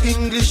like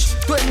English.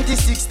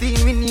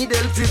 2016 we need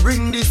help to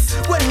bring this.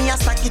 When me a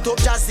stack it up,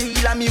 Jazeel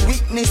and me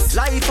witness.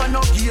 Life a no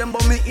game,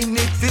 but me in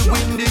it to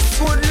win this.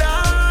 Good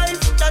life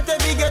that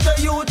every ghetto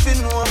youth to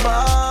know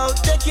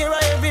about. Take care of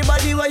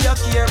everybody what you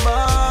care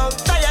about.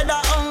 Tired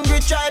of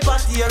hungry, try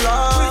but tear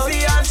out. We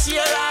see and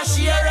share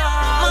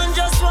out. Man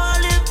just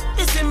want live.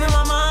 You see me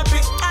mama happy.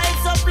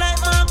 Eyes up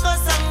like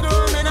Marcus and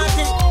grow me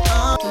nothing.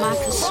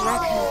 Marcus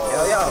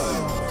Records. Yo,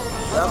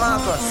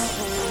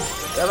 Marcus.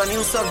 We have a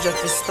new subject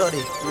to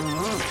study.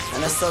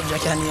 And the subject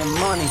can name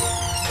money.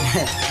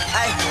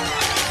 Hey,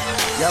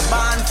 you're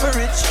born for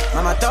rich.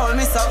 Mama told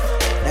me so.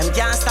 Them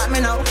can't stop me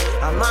now.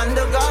 I'm on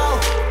the go.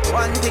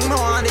 One thing more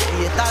on the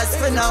haters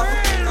for now.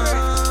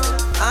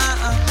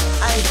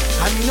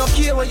 I me no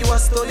care where you are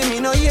study. Me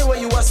no hear where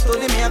you are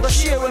study. Me I go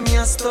share where me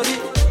a study.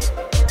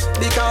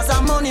 Because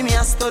I'm money me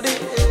a study.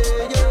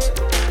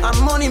 I'm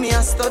money me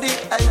a study.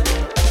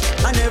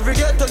 And every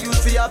ghetto you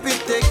feel happy.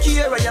 Take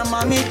care of your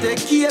mommy.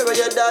 Take care of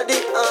your daddy.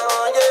 I'm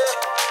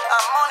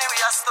money we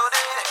a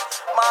study.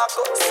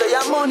 Marco say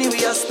I'm money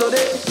we a study.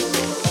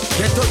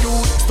 Ghetto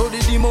youth study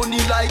the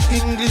money like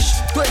English.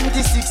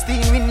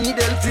 2016 we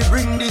need help to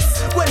bring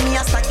this. When me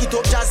a stack it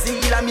up,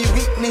 Jazeel and me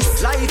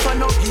witness. Life a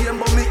no game,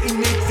 but me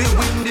in it to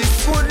win this.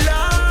 Good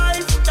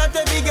life that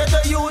every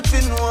ghetto youth to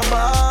know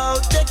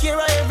about. Take care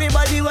of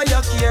everybody what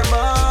you care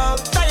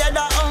about. Tired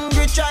of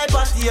hungry, try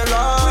but tear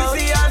out. We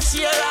see and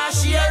share out.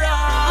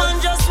 Man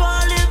just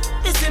want live.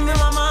 You see me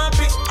mama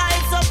happy.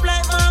 Eyes up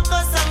like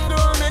Marcus and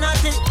grow me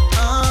nothing.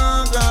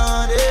 Oh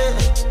God,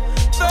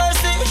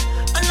 Mercy,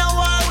 and now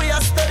why we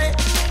are study.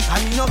 I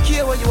me no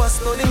care where you are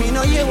study. Me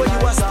no hear where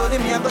you are study.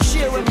 Me I go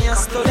share where me a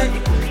study.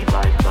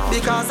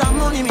 Because I'm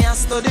money me a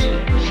study.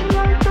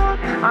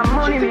 I'm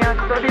money me a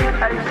study.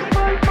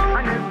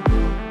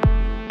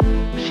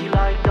 She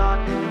like that.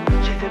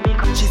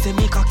 She say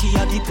me cocky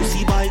at the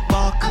pussy bite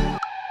back.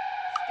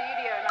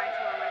 Studio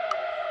 91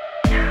 Records.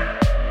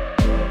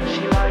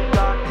 She like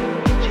that.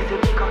 She say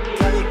me cocky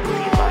at the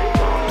pussy bite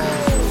back.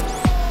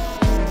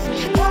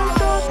 She like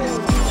that.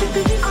 She say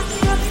me cocky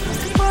at the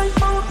pussy bite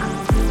back.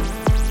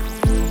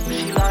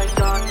 She like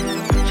that.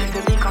 She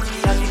say me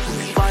cocky at the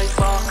pussy bite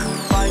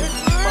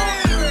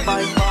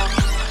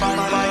back.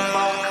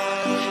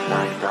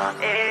 Bite back.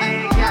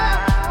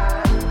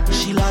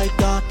 She like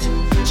that.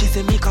 She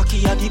say me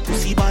cocky at the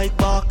pussy bite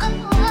back.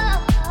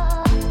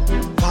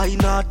 Why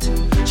not?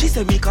 She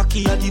say me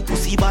cocky at the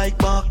pussy bite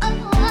back.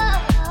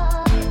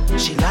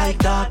 She like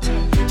that.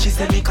 She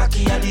say me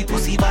cocky at the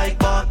pussy bite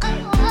back.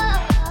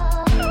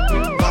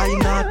 Why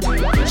not?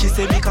 She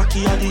say me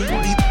cocky at the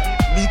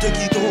me take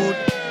it out.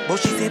 But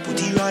she say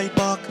put it right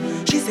back.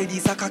 She say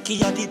this a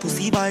cocky at the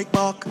pussy bite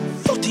back.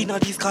 Foot inna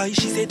the sky,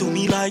 she say do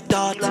me like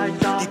that.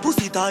 The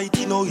pussy tight,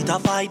 you know it a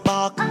fight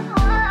back.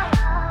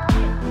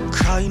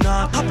 Cry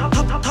not,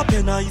 tap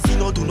your eyes, you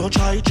know do not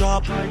try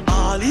drop.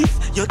 All if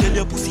you tell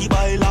your pussy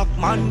by lock.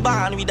 Man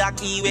born with a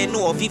key, we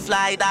know if he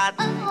fly that.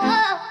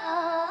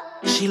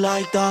 She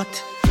like that.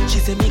 She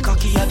say me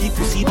cocky at the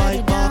pussy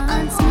bite back.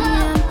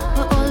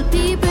 All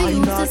people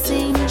used to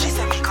sing. She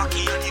say me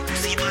cocky at the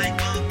pussy bite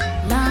back.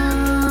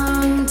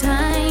 Long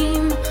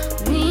time,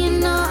 we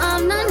know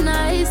I'm not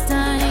nice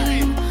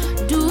time.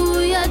 Do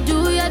ya,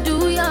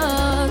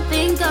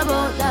 think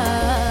about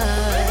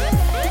that.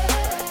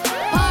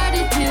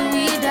 Party till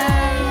we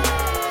die,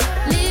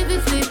 live a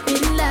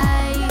flipping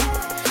life.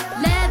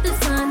 Let the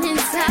sun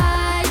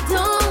inside,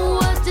 don't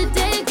watch the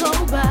day go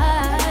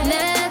by.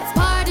 Let's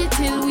party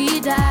till we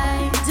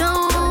die,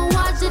 don't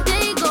watch the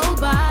day go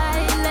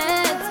by.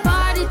 Let's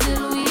party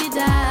till we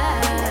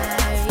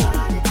die.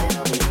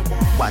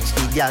 Watch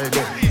the girl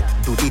there,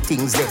 do the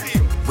things there,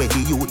 where the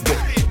youth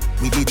there,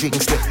 with the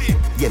drinks there.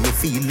 Yeah, me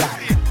feel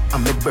like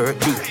I'm my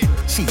birthday.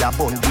 She a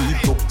bun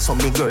deep up, so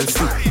me girl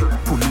see.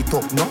 Pull it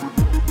up now,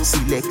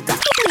 select that.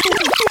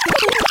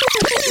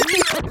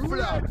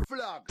 Flag, red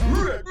flag.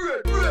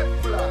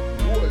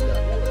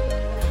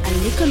 A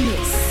little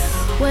miss,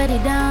 where the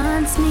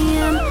dance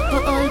name,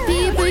 where all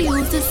people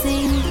used to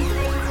sing.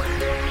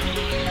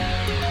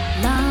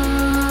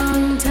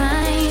 Long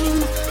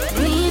time,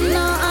 we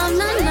know I'm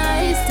not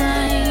nice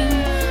time.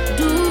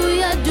 Do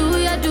ya,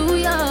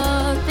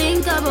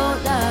 think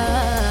about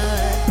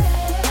that.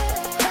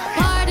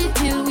 Party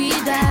till we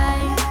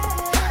die,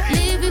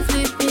 live a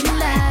flipping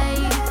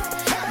life.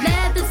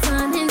 Let the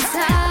sun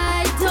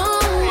inside,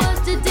 don't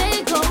watch the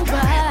day go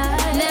by.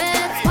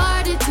 Let's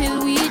party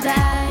till we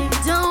die,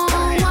 don't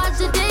watch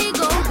the day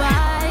go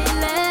by.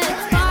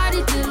 Let's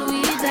party till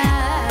we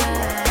die.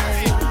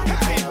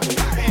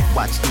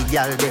 Watch the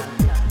girl there,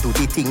 do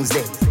the things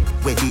there,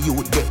 where the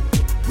youth there,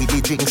 with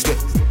the drinks there.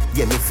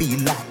 Yeah, me feel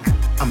like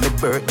I'm my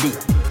birthday.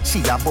 She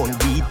a bun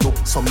deep up,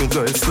 so me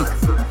girl see.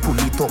 Pull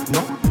it up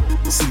now,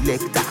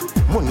 select that.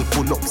 Money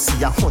pull up,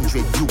 see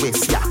 100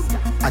 US, yeah.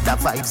 Other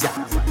vibes, yeah.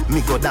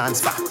 Me go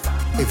dance for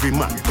every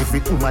man, every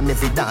woman,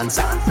 every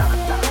dancer.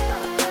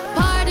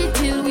 Party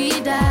till we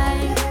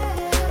die,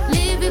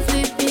 live a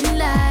flipping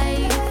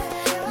life.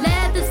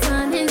 Let the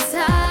sun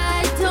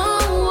inside,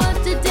 don't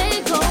watch the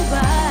day go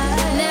by.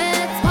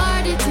 Let's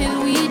party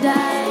till we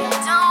die,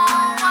 don't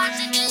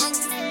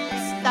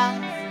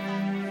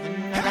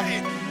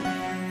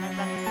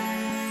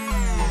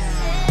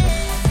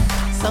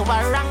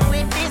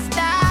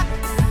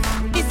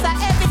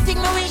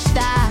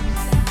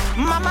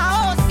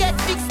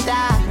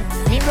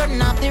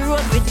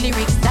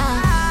lyrics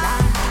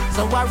dark.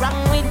 So what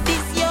wrong with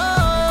this, yo?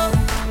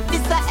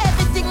 This is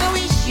everything I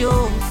wish you.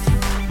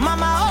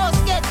 Mama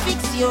house get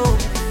fixed, yo.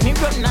 Me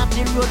run up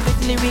the road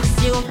with lyrics,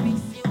 yo.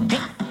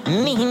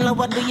 Nina,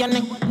 what do you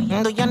need?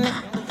 Do you need?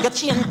 Your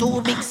chain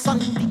too big, son.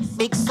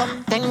 Big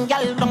son. 10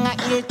 gal down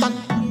a Hilton.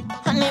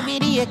 And every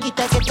day get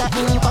a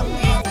income.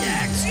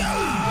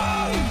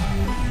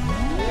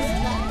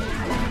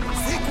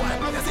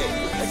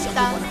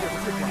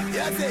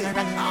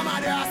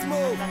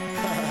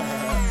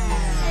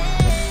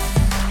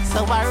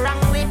 So what wrong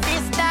with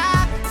this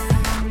dog?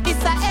 This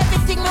is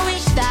everything I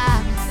wish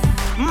dog.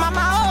 Mama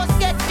house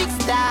get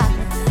fixed dog.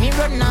 Me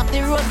run up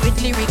the road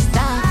with lyrics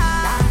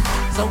dog.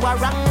 So what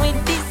wrong with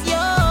this yo?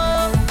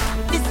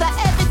 This is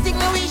everything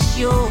I wish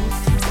you.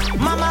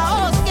 Mama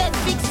house get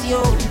fixed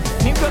yo.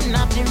 Me run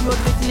up the road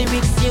with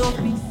lyrics yo.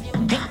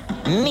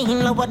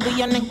 Nina, what do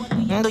you need?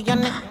 Do you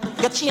need?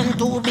 Your chain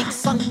too big,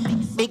 son.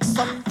 Big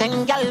son.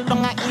 10 gal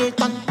down a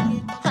Hilton.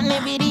 And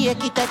every day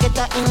get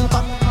a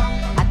income.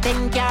 A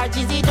 10 car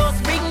Gizzy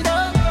just bring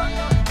down.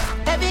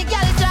 Every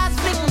gal just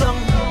bring down.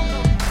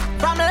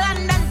 From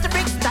London to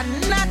Brixton,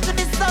 not to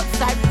the south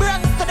side,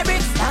 Bronx to the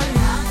Brixton.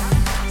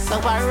 So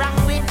what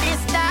wrong with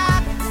this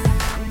dog?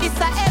 This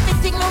is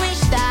everything I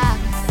wish dog.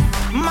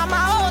 Mama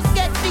house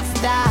get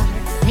fixed dog.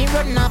 Me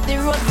run up the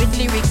road with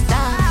lyrics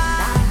dog.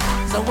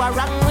 So what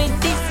wrong with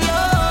this yo?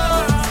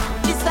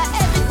 This is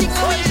everything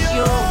I wish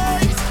yo.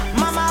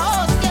 Mama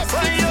house get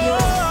fixed yo.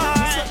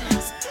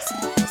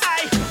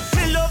 I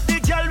me love the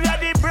girl we are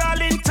the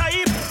brawling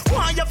type.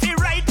 Want you feel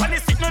right when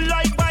it's sitting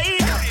like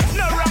bite.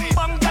 No wrong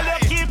bum girl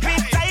you keep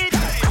it tight. I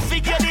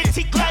figure the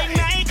tick like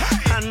night.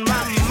 And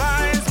my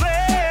mind's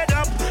made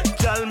up.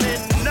 Tell me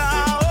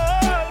now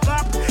hold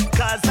up.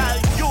 Cause all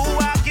you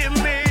are give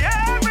me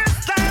every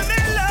time me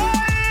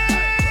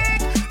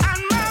like.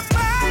 And my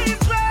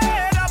mind's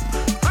made up.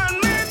 And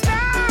me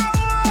now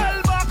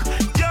hold back.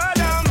 You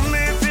don't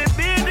me fi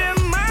be the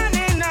man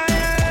in your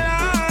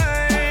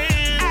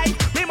life.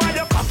 Me want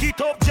you cock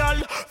it up, girl.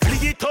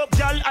 Fling it up,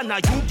 girl. And now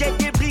you get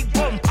the big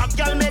bump, a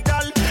girl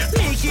medal.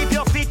 Me keep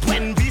your fit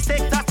when we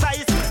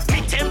exercise.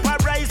 Me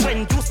temporize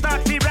when you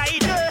start to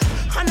ride.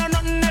 I know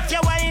nothing if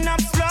you wind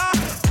up slow.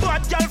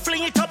 But girl,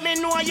 fling it up, me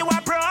know you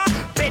a pro.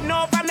 Bend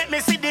over, make me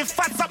see the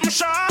fat something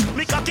sure.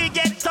 Me cocky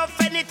get tough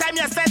anytime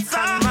you said so.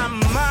 And my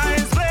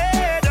mind's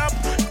made up.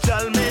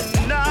 Tell me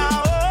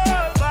now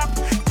hold back.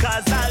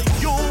 Cause all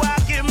you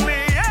are give me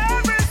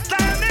every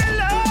time me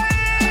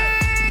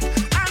like.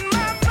 And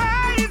my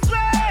mind's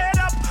made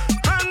up.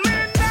 And me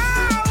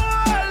now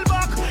hold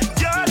back.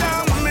 You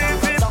don't make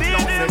me be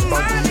the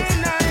man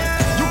in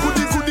You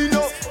good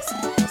enough.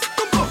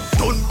 Come on,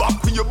 turn back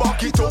when you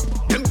back it up.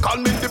 Them call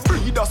me the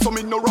breeder, so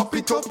me no wrap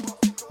it up.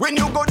 When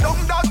you go down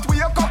that way,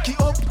 you cock it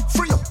up.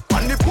 Free up,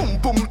 and the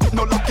boom boom,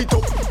 no lock it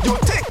up. You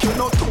take you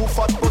not too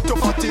fat, but you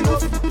fat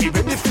enough.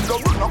 Even if you go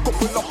run a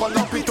couple up and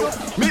lap it up.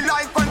 Me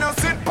like when you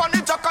sit on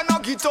the jack and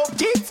knock it up.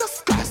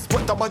 Jesus Christ,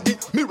 what a body,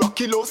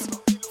 miraculous.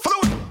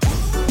 Flow.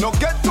 No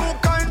get too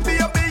kind,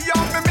 baby,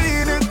 you me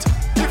mean it.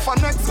 If a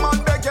next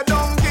man beg you,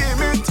 don't give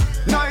it.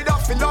 Neither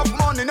fill up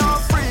money nor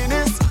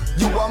freeness.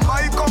 You are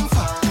my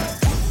comfort.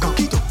 Cock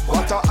it up,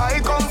 what a high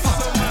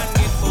comfort.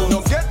 No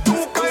get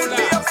too kind,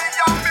 baby,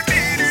 you me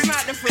mean it. It's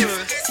not the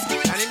first,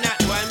 and it's not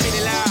one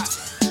minute last.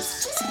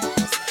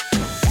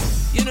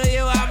 You know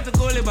you have to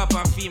go live up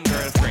a film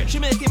girlfriend. She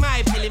make him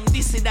high feel him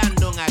dissy down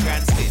down a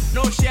grand state.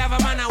 No, she have a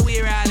man a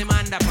wear all him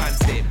underpants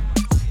state.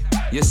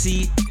 You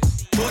see,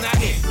 but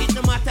again, it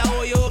no matter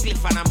how you ugly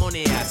for the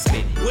money I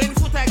spend. When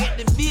foot I get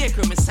the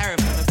vehicle, me sorry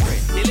for my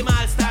friend. Till him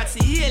all start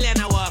see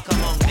alien a walk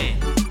among them.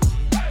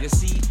 You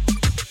see,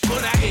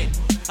 but again,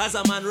 as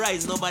a man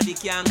rise, nobody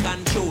can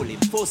control him.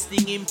 First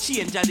thing him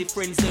change are the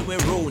friends that we're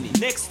rolling.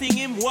 Next thing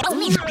him what?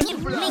 Red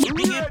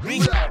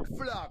flag.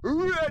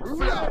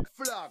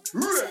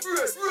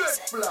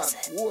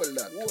 Hold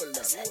that.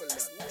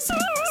 Say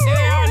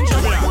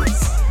 100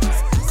 blocks.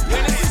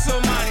 When you see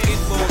some man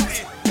get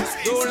booked,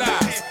 don't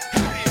laugh.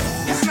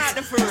 It's not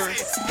the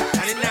first,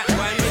 and it's not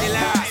one minute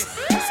last.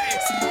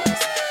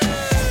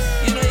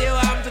 You know you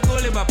have to go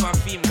live up a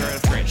film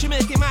girlfriend. She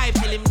make him high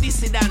feel him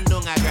dissy down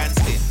down a grand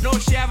state. No,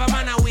 she have a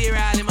man a wear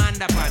all him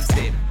underpants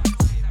state.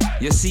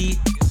 You see,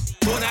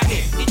 but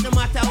again, it no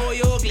matter how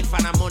you ugly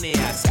for the money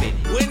I spend.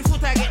 When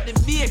foot I get the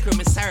vehicle,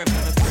 me sorry for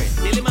my friend.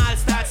 Till him all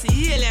start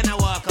see alien a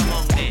walk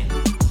among them.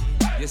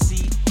 You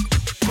see,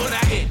 but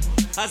again,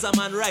 as a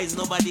man rise,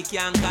 nobody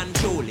can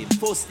control him.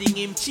 First thing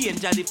him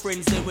change are the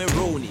friends that we're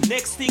rolling.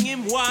 Next thing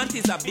him want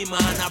is a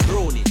bimmer and a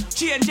brownie.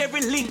 Change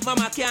every link,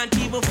 mama can't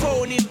even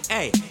phone him.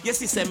 Hey, your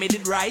sister made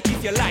it right.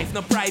 If your life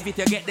not private,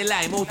 you get the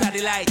lime out of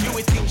the light. You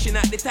would think she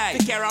not the type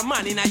to carry a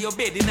man in your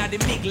bed in the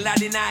middle of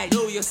the night.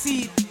 No, you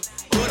see,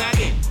 but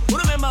again, you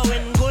remember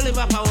when go live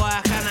up a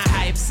walk and a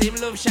hype. Same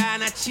love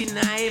shine a chin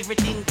and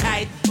everything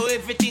tight. Oh,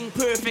 everything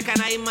perfect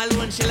and I him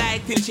alone she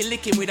like. Till she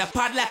lick him with a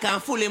padlock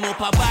and full him up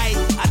a bite.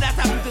 And that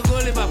happened to go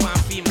live up a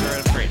female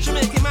girlfriend. She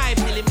make him hype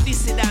till him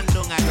dissy down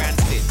down a grand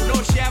state.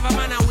 No, she have a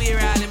man and wear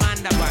all him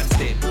underpants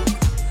state.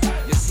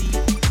 You see,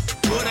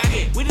 but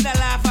again, we did a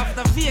laugh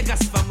after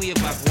Vegas from way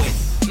back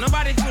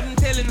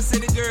say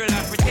the girl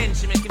and pretend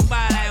she make him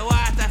ball like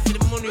water for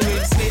the money we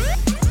split.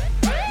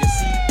 You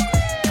see,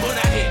 but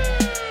again,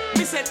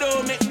 me say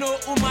don't make no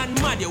woman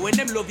mad you when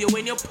them love you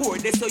when you're poor.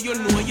 They so you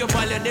know you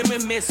value them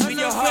and mess with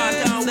your heart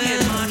and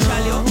wait,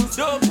 Marshall you.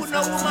 Don't put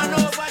no woman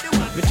over the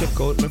one. Me check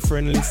out my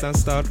friend list and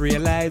start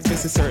realize me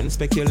see certain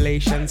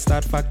speculation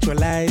start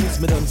factualize.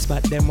 Me don't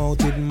spot them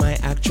out with my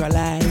actual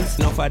eyes.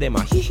 Enough of them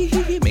a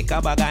make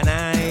a bag of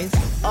nice.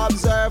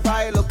 Observe,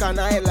 I look and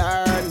I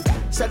learn.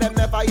 Say them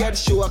never yet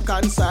show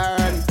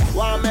concern.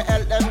 Want me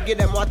help them, give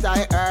them what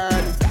I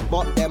earn.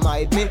 But them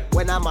hide me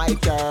when I my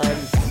turn.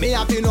 Me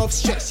have enough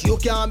stress, you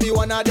can't be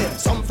one of them.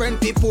 Some friend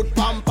be put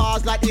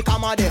pampers like the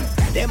camera them.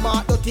 Them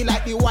are dirty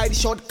like the white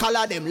short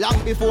color them.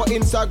 Long before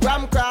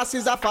Instagram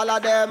crosses I follow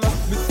them.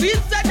 Me feel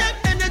that them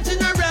energy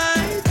no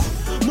right.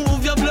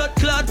 Move your blood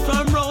clot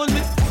from round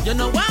me. You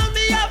know why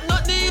me have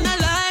nothing in a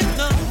life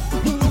no.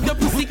 Move your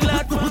pussy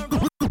clot from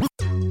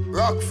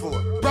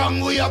Rockford,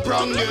 brang we a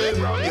brang them.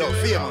 Yo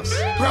famous,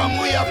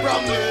 brang we a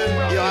brang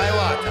them. Yo high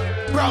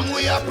water, brang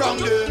we a brang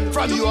them.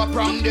 From you a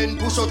brang then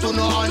push out to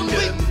no hand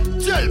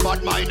them. Tell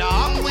bad mind a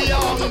hang we a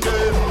hang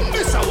them.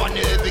 This a one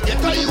every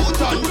get a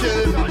youth on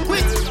them.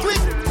 Quick,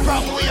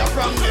 brang we a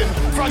brang them.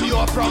 From you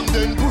a brang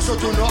then push out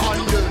to no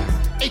hand them.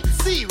 It's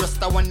serious,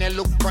 the one that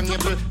look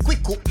prangable.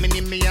 Quick hook,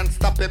 me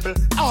unstoppable.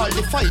 All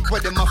the fight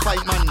where them a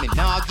fight, man, me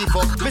nah give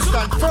up. Me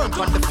stand firm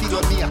on the field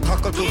where me a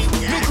tackle to.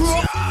 Me grew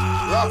up,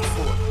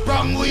 Rockford,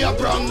 brang we a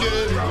brang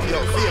them.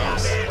 Yo,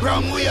 famous,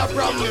 brang we a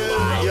brang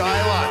them. Yo,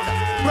 high water,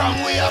 brang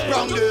we a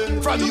brang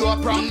them. From you a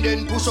brang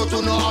then push out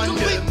to no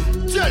hand them.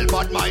 Tell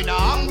bad mind a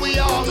hang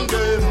we a hang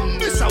them.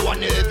 This a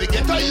one every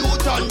get a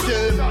youth on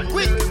them.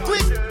 Quick,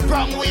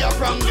 brang we a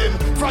brang them.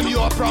 From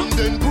you a brang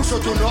then push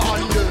out to no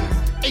hand them.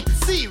 It's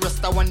serious,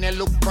 the one that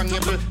look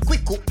prangable.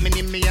 Quick hook, me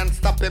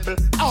unstoppable.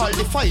 All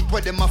the fight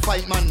where them a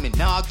fight, man, me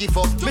nah give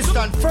up. Me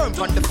stand firm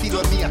on the field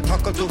where me a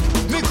tackle to.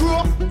 Me grow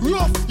up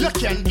rough, you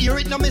can hear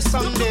it now me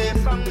song them.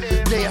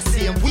 They a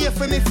same way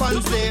for me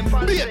fans them.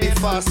 Baby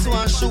fast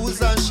one shoes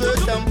and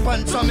shirt and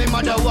pants. And me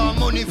mother want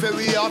money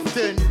very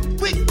often.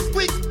 Quick,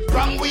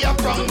 brang we a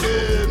brang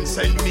them.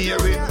 Saint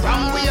Mary,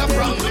 brang we a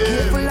brang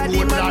them. Careful of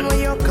the man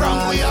where you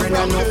brang we a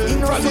brang them.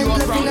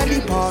 Innocent left in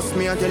the past,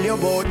 me I tell you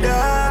about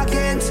dark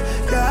ends.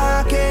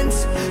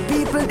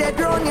 People that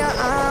run you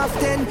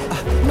often.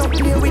 No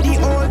play with the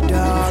old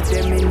dog.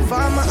 Them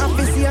informer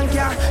office and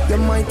car. You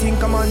might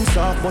think I'm on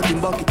soft, but in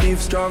bucket if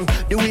strong.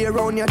 The way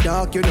around your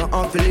dark, you don't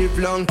have to live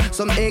long.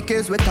 Some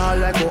AKs with all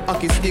like a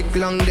hockey stick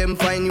long. Them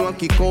find you and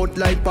kick out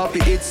like poppy,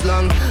 it's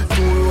long.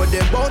 Two road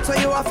them bout, so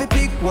you have to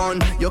pick one.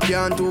 You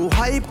can't do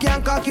hype,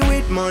 can't cocky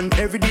with man.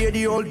 Every day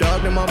the old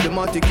dog, them have the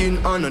matic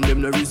in on. And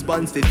them no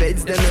response to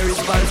feds, them no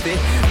response to.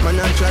 Man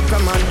I try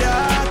from my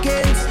dark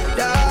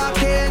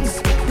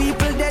ends.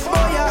 People that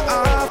boy are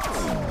up.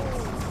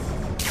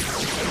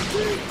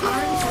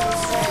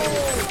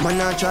 Man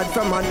I tried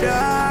from my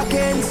dark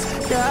ends.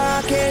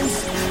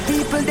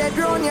 People that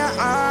run you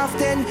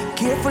often.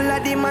 Careful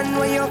of the man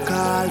when you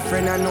call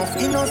friend. Enough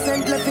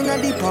innocent left in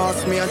the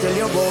past. Me I tell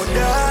you about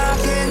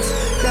dark ends.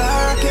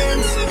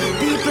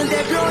 People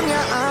that run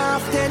you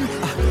often.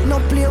 No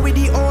play with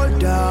the old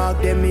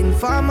dog. Them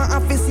informer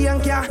office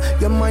and car.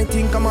 You might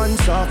think I'm on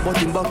soft,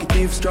 but in bucket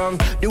if strong.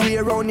 The way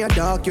around your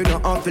dark, you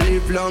don't have to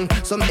live long.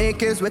 Some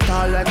AKs with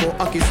all like a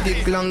hockey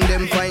stick long.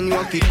 Them find you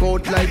and kick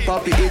out like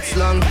poppy, it's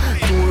long.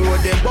 Two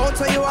road them bout,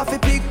 so you have to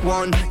pick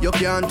one. You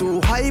can't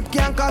do hype,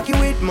 can't cocky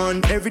with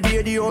man. Every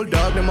day the old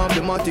dog, them have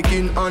the matic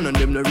in on. And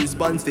them no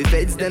response to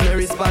feds, them no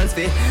response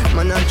to.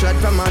 Man I tried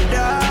from my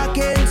dark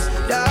ends.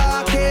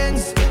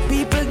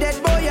 People that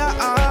boy are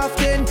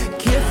often.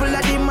 Careful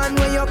of the man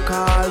when you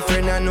call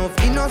friend. Enough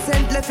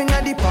innocent left in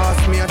the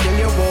past. Me I tell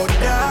you about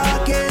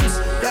dark ends.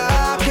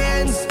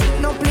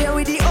 No play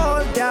with the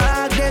old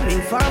dog. Them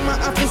informer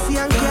office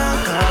and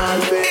can't call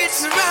friend.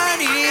 It's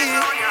running.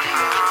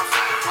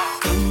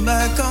 Come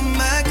back to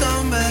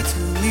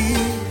me.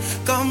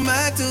 Come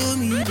back to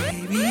me,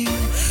 baby.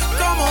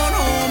 Come on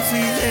home,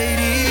 sweet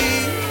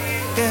lady.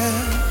 Yeah,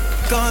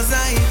 cause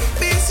I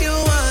miss you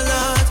a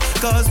lot.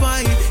 Cause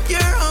why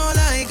you're all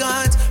I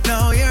got.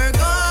 Now you're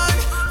gone.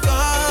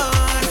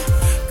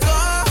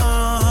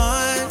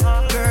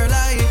 Girl,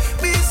 I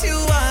miss you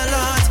a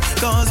lot.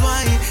 Cause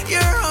why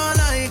you're all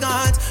I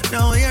got.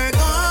 Now you're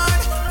gone.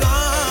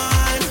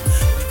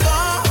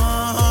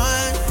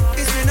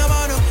 It's been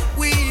about a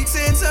week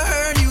since I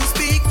heard you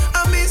speak.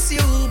 I miss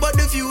you, but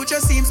the future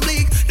seems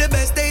bleak. The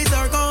best days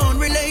are gone,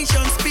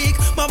 relations speak.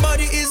 My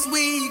body is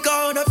weak,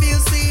 all I feel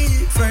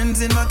sick.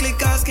 Friends in my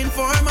clique asking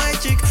for my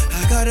chick.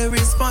 I gotta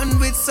respond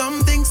with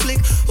something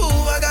slick. Ooh,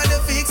 I gotta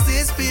fix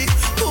this pic.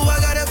 Ooh, I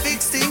gotta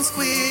fix things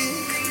quick.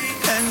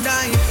 And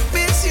I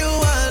miss you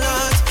a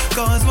lot.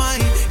 Cause why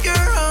you're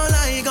all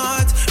I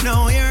got.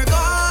 Now you're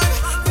gone.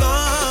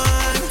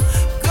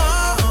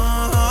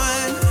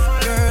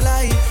 Girl,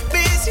 I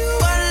miss you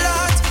a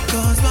lot.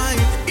 Cause why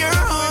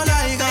you're all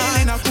I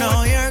got.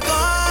 Now you're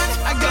gone.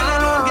 I gotta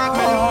know, get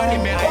my money,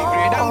 me high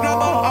grade and grab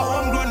up,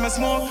 I'm grown, me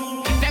smoke.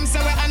 Them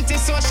say we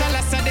antisocial,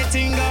 I said the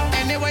thing.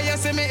 Anyway, you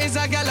see me is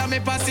a girl, I'm a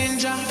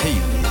passenger.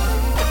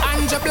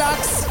 Anja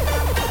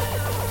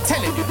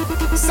telling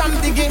you.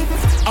 Some digging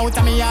out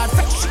of me yard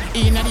fresh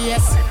in the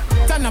S.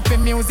 Turn up the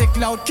music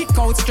loud, kick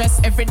out stress.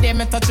 Every day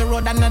me touch the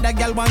road, another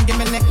girl want give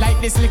me neck like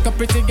this. Lick a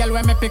pretty girl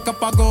when me pick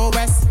up a go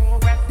west.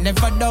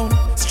 Never down,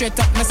 straight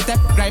up my step.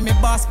 Grimy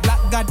boss, black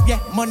god, yeah.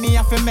 Money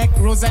I fi make.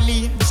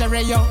 Rosalie,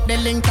 Shereo, the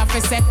link I fi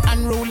set.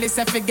 Unruly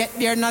if we get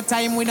there, no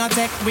time we no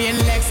take. We in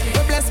Lex, we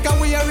blessed cause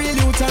we a real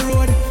youth a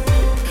road.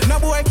 No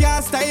boy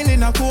can't style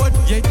in a code.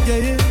 Yeah,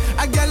 yeah,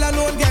 yeah. A girl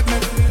alone get me.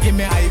 Give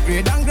me high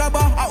grade and grab her.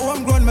 At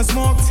home grown me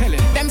smoke. Tell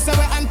it. Them say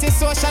we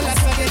antisocial, that's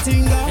how they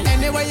think.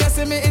 Anyway you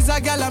see me is a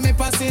girl and me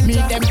passenger. Me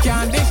them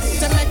candy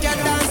to make you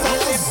dance and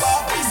live.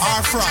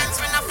 Our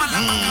friends.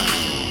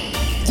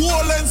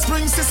 Golden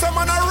Spring, sister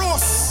man a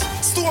roast.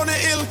 Stony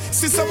Hill,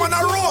 sister man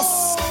a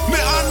roast.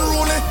 Me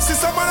unruly,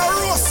 sister man a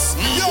roast.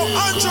 Yo,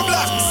 Andrew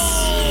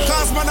Blacks.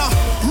 Cause man a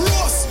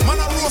roast,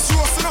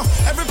 you know.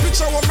 Every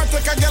picture what me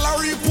take a girl a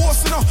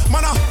repost, you know.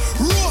 Man a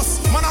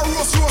roast,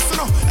 you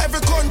know. Every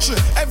country,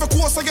 every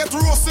coast I get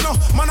roast, you know.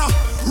 Man a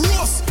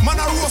roast,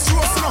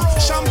 you know.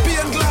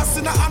 Champagne glass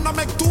in the hand I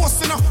make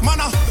toast, you know. Man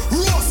a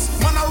roast,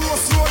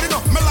 you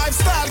know. My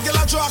lifestyle, girl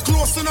I draw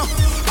close, you know.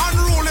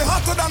 Unruly,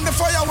 hotter than the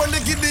fire when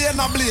they get the end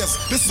a blaze.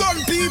 The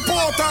sun people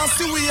out and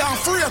see we are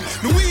afraid.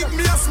 The weed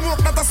me a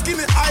smoke that a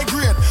skinny high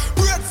grade.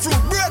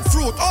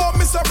 Breadfruit, oh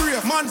Mr.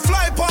 Brave. Man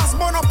fly past,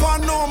 burn up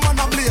and no man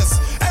a blaze.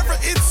 Every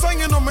hit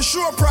song you know my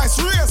sure price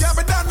raise. Yeah,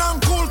 but that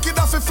damn cool kid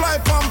that fi fly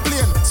pan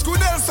plane.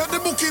 Squidel said the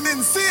booking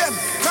insane.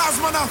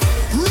 Cause man a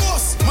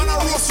roast,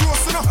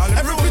 you know.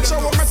 Every picture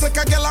what me take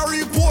a girl a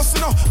repost,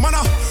 you know. Man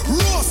a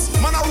roast,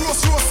 you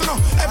know.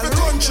 Every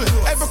country,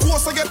 every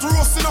coast I get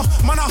roast, you know.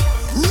 Man a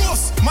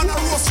roast,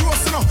 you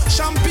know.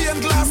 Champagne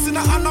glass in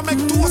the hand I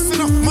make toast,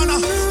 you know. Man a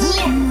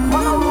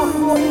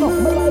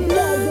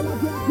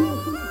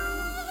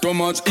too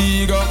much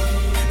ego.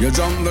 You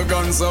jump the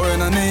gun so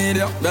when I need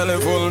you. Belly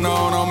full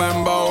now, no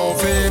member who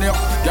feed you.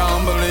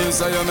 Can't believe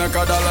so you make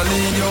 $1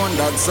 lead you, and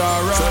that's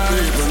alright. So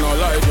people no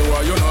like you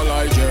or you no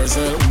like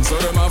yourself. So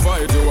them a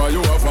fight you or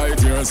you a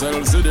fight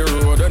yourself. See the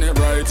road and it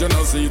bright, you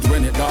no see it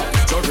when it dark.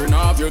 So grin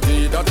off your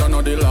teeth, that I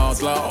know the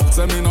last laugh.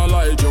 Say me no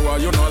like you or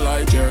you no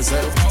like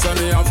yourself. Say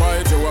me a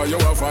fight you or you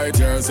a fight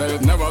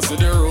yourself. Never see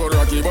the road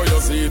rocky, but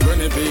you see it when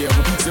it pave.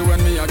 See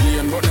when me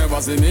again, but never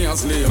see me a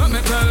slave. Let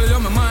me tell you,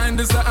 my mind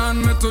is the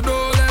hand me to do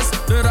less.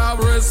 Did I have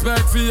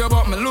respect for you,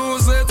 but me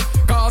lose it.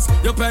 Cause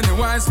you penny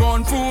wise,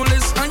 born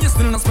foolish. And you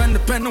still not spend the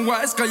penny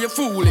wise, cause you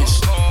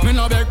foolish. Me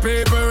no beg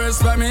people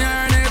respect me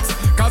earn it.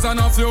 Cause I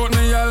know float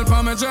me help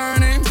on my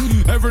journey.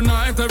 Every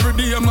night, every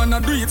day, man I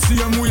do it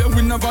same way.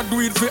 We never do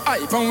it for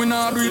hype and we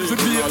not do it for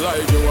people. You no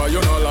like you or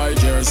you no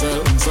like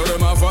yourself. So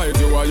them a fight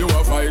you or you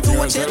a fight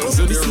yourself.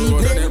 See the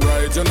road and it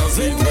bright, you no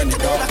see it when it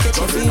dark.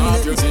 Something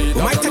off you see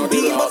that. Might take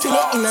deal, but you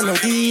know in no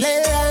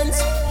dealings.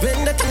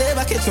 When they can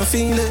never catch my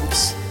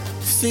feelings.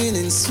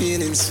 Feelings.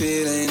 Baby,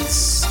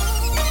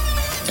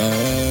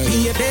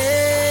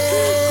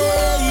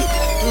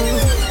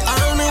 I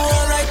know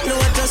right now I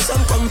just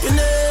some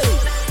company.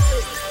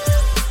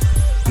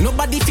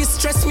 Nobody fi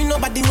stress me,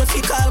 nobody will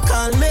fi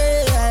call me.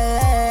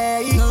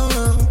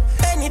 No.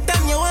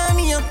 Anytime you want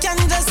me, you can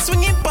just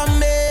swing it on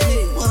me.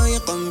 Want your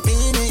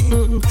company?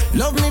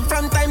 Love me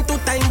from time to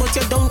time, but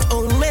you don't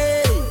own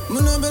me.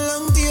 Me no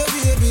belong to you,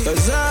 baby.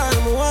 Cause all I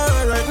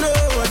want right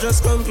now I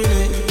just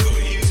company.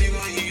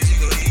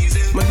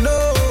 But no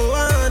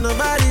one,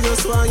 nobody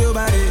just want your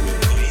body.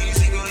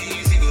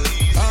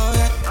 Oh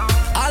yeah.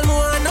 All I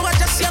want now I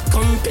just your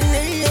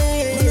company.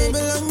 Me no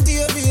belong to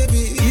you,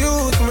 baby.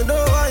 You, me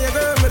don't want your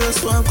girl, me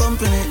just want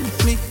company.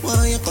 Me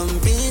want your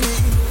company.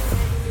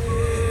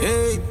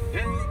 Hey.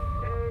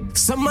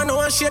 Some man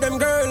want share them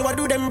girl, what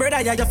do them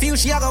brother? Yeah, you feel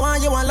she a go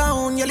want you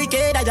alone, you lick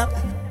it, yeah.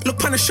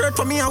 Look on the shirt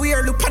for me I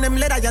wear, look on them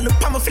leather, yeah.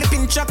 Look on my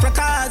flipping chakra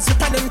cards,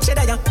 look on them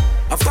cheddar, yeah.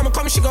 After me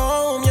come, she go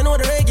home, you know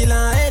the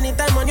regular.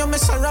 Anytime when you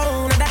mess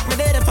around, that me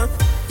dead upon.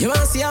 You want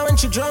to see her when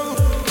she drunk,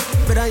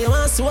 brother. You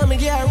want to see when me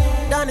get her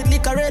down it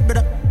lick a red,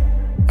 brother.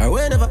 Or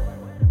whenever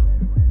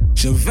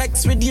she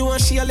vex with you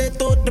and she a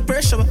let out the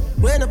pressure.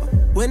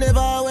 Whenever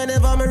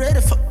I'm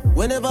ready for.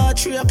 Whenever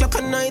 3 o'clock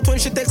at night when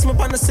she texts me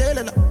on the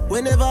cellular.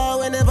 Whenever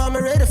I'm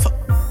ready for.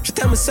 She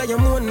tell me say you're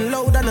moaning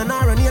loud and an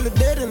hour nearly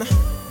dead, you know.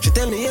 She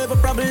tell me you have a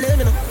problem,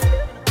 you know.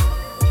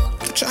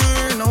 Catch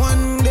her no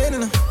one dead, you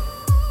know.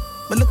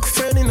 But look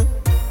friend, you know.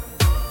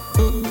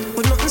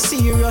 But nothing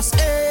serious,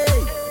 hey.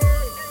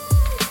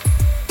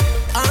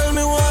 All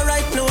me want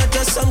right now is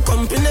just some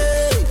company.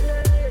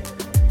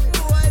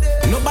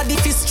 Nobody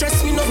fi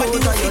stress me, nobody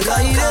no fi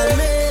call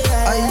me.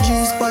 I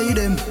spy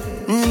them,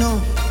 you know.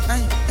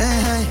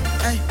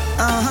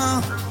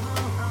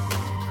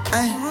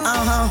 Hey,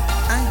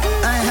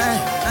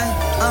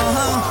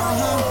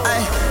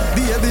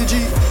 Baby G,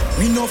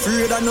 me no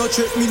afraid of no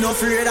trick, me no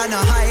afraid of no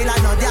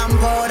highlight, no damn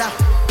powder.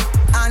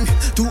 And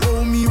to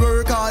owe me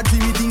work hard for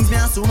me things, me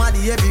and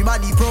somebody,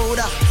 everybody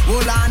prouder.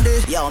 Hold on there.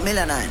 Yo,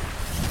 Melanine,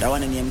 that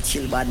one name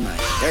Chill Bad Man.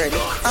 Heard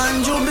it?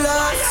 Andrew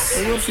Blacks,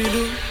 what you feel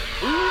do?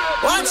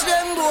 Watch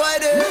them boy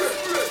there.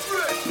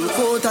 Look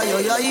out of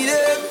your eye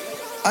them.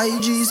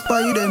 IG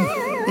spy them,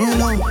 you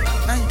know.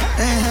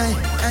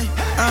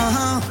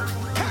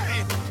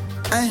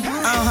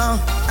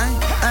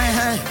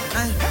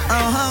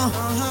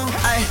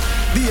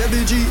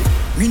 Baby G,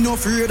 me no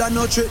afraid of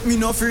no trick, me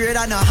no afraid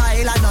of no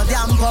highlight, no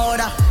damn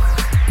powder.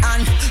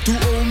 And to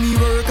owe me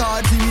work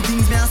hard, see me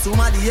things me and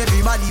somebody,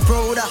 everybody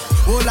prouder.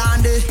 Hold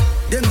on there,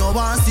 them no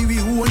want see we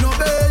who no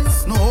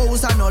Benz, no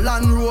house and no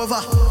Land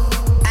Rover.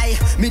 Aye,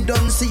 me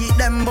done see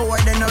them boy,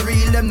 they no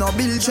real, them no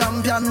build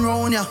champion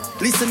round ya.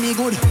 Listen me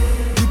good,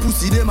 the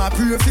pussy them a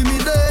pray for me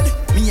dead,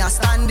 me a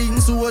standing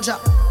soldier.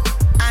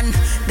 And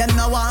them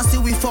no want see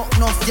we fuck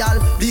enough y'all,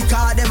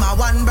 because them a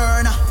one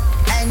burner.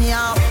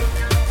 Anyhow,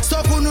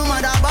 so could no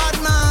matter bad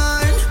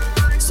man,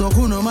 so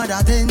could no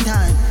matter 10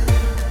 times.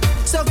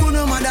 So could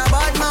no matter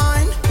bad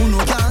mind, who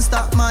no can't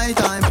stop my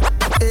time.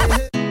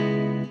 Hey.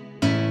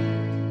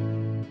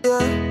 Yeah.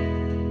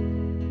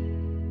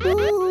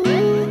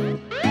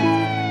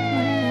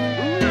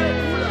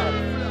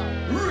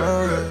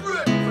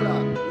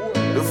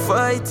 The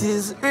fight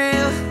is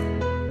real,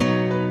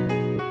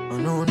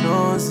 and who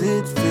knows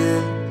it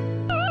feel.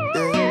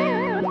 Yeah.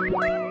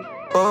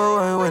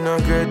 Oh, when a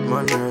great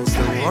man rest, I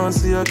want to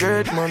see a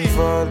great man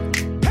fall.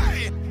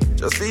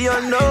 Just see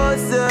your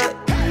nose, yeah.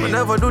 I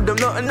never do them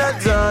nothing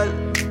at all.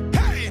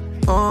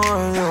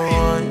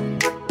 Oh,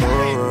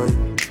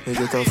 they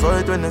get a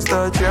fight when they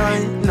start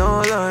trying.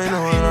 No lie,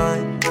 no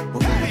lie.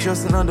 But I'm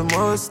just another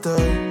monster.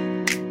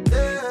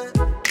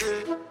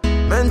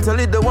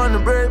 Mentally, they wanna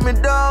break me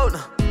down.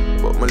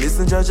 But my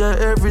listen judge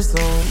every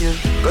song, yeah.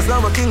 Cause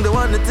I'm a king, they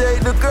wanna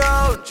take the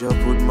crown. Just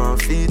put my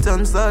feet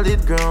on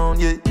solid ground,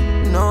 yeah.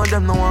 No,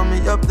 them no want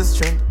me up the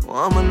strength.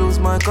 I'ma lose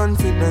my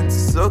confidence.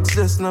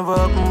 Success never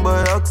happen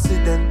by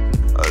accident.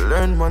 I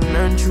learn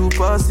through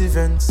past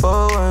events.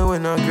 Oh, I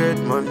when a great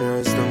man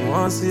rest, I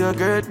want to see a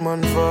great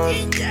man fall.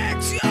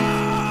 Injection!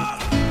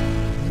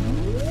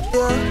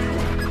 Yeah.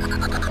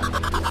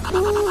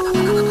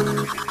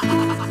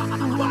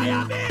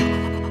 Fire me!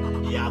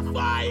 You're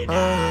fine!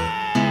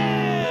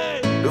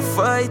 The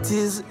fight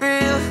is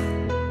real.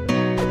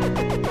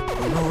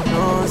 Who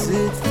knows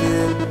it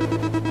feel?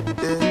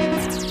 Yeah.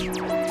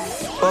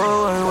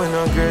 Oh, I when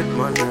a great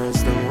man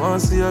rest, I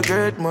want to see a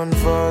great man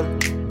fall.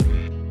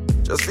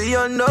 Just see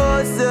your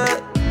nose,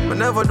 yeah. I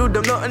never do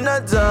them nothing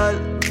at all.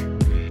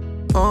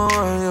 Oh,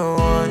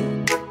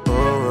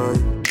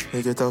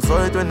 they get a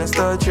fight when they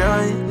start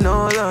trying.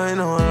 No lie,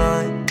 no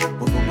lie.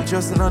 But I'm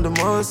just another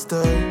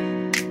monster.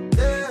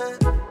 Yeah.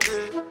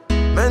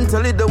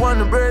 Mentally, they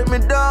wanna break me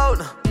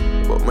down.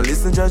 But my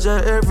listen judge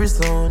every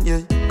song,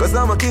 yeah. Cause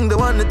I'm a king, they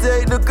wanna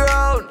take the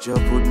crown.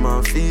 Just put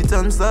my feet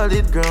on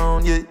solid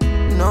ground, yeah.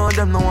 No,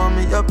 them no want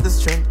me up the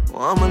strength.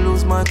 I'ma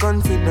lose my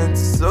confidence.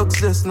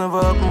 Success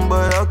never happen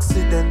by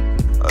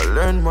accident. I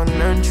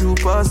learn through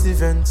past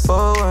events.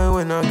 Oh, I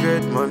when a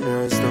great man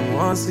rest, I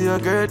want to see a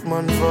great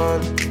man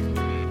fall.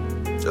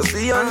 Just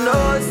see your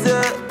nose,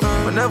 yeah.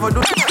 I never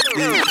do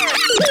yeah.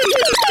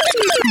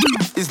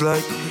 It's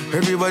like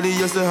everybody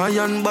used to high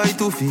and by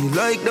to feel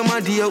like them a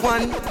dear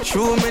one.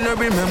 True, me no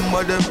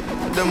remember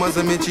them as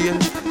a me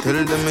change.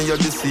 Tell them me you're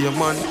the same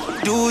man.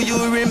 Do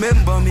you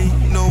remember me?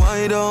 No,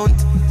 I don't.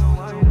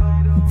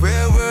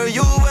 Where were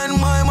you when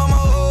my mama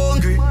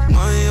hungry?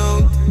 My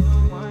out.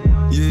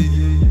 Yeah.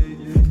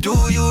 Do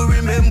you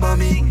remember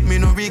me? Me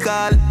no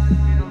recall.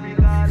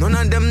 None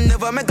of them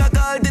never make a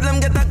call. Till them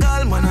get a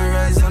call. Man I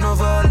rise and I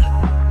fall.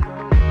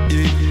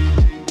 Yeah.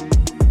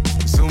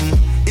 Some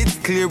it's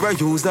clear I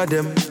use of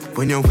them.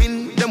 When you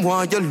win, them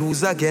want you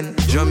lose again.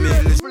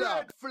 Jamil is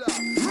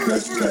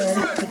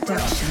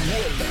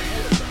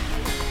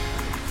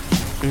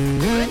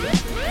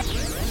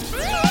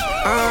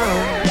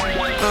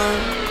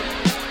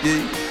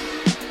yeah.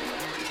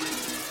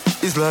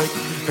 It's like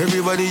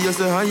everybody used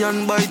to high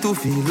and by to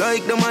feel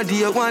like them a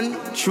dear one.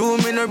 True,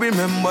 me no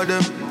remember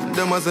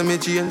them as a me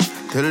change.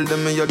 Tell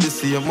them me you're the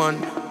same man.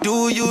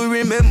 Do you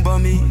remember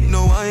me?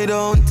 No, I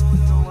don't.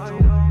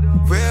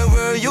 Where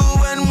were you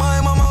when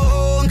my mama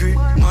hungry?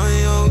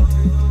 My out.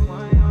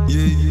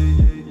 Yeah.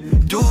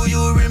 Do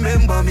you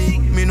remember me?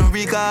 Me no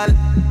recall.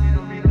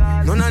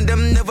 None of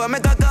them never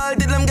make a call.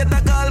 Did them get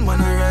a call?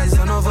 Man I rise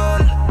and I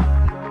fall.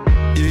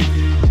 Yeah.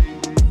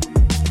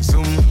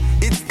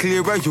 It's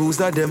clear I use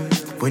of them.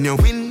 When you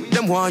win,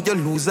 them want you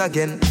lose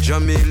again.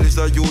 Jamil is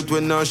a youth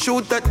when I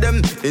shoot at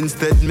them.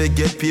 Instead, me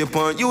get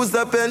paper and use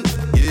a pen.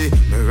 Yeah,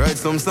 me write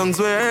some songs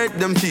where I hurt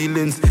them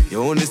feelings.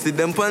 You only see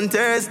them on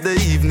Thursday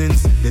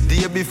evenings. The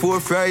day before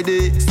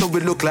Friday, so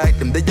we look like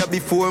them the day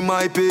before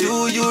my pay.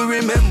 Do you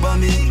remember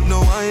me?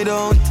 No, I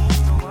don't.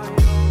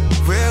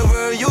 Where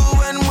were you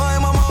when my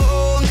mama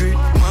hungry?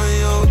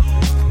 My out.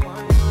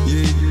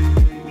 Yeah.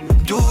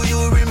 Do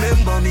you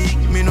remember me?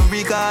 Me no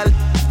recall.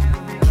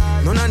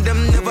 None of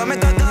them never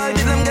make a call.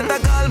 Did them get a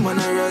call? Man,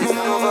 I rise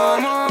over.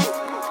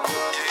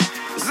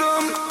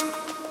 Zoom.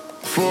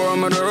 For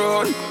me the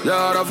road,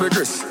 yard of a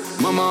Chris.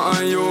 Mama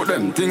and you,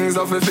 them things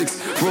have a fix.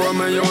 For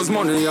me use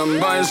money and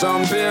buy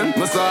champagne.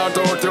 Me start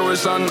out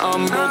tuition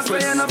and book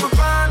fix. Paying up a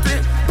party,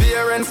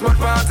 parents my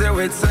party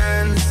with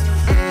sense.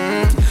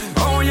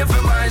 Oh, you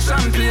fi buy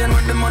champagne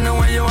with the money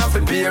when you have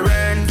to pay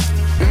rent.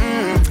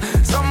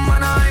 Some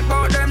man hype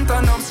out them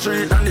turn up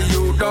street, and the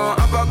youth don't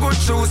have a good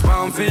shoes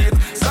pound feet.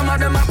 Some of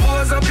them a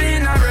pose up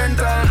in a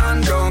rental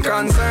and don't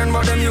concern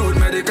about them youth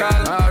medical.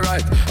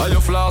 Alright, are you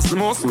floss the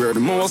most, wear the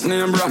most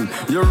name brand.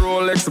 Your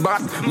Rolex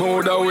bad,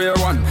 more the way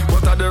one.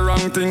 But at the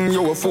wrong thing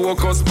you a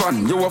focus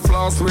on. You a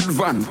floss with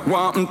van,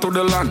 wanting to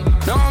the land.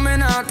 Now me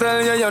not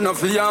tell you you're not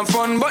for your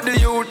fun, but the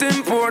youth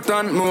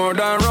important more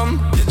than rum.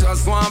 You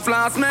just want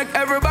floss, make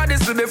everybody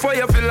see before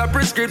you fill a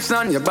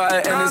prescription. You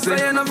buy anything.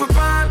 Saying of a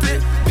party,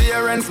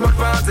 parents but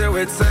party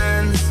with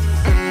sense.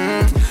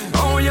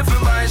 Oh, you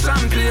feel buy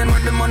champagne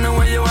with the money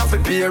where you have to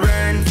pay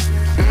rent.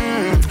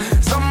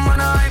 Some man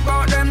hype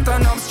out them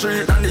turn up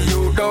street, and the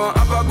youth don't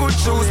have a good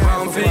shoes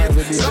pound feet.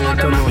 Some of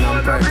them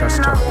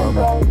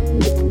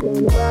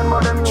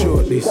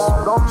Shoot this.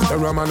 The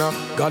Ramana,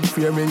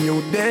 God-fearing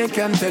youth, they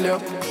can tell you.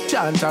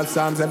 Chant out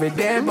psalms every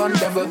day, but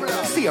devil.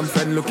 See them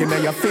friend looking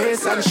at your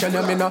face and shell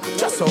you, me know.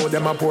 Just how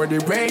them a pour the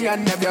rain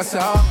and never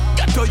saw.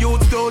 Get to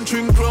youth, don't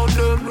drink round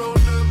them.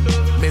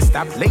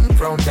 Mr. Blink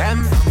round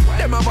them.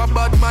 Them have a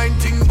bad mind,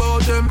 think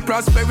about them.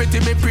 Prosperity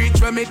me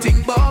preach when me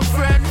think about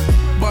friend.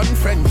 Bun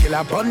friend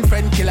killer,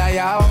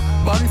 yow.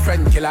 Bun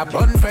friend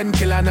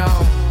killer now.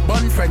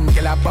 Bun friend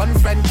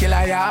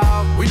killer,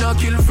 yow. We no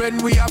kill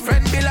friend, we a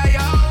friend killer,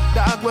 yow.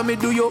 Dog when me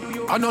do yo,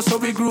 I know so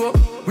we grow up.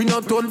 We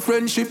not turn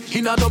friendship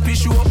in a dopey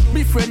show.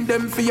 Me friend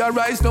them for your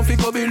rise, don't fi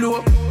go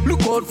below.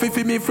 Look out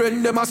fi me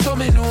friend them a so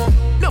me know.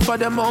 Enough of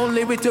them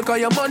only with you cause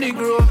your money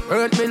grow.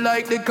 Hurt me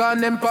like they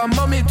can them pa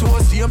mommy too.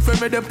 See them friend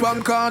me the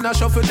pan corner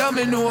shuffle them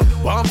me know.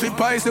 Want fi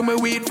pies and me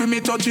weed fi me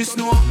touch it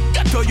snow.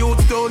 Get to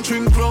youth don't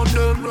drink round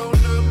them.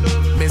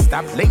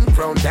 Mr. Blink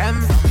round them.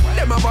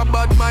 Them have a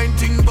bad mind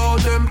think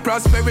about them.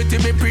 Prosperity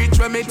me preach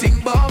when me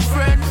think about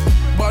friend.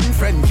 Bun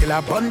friend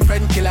killer,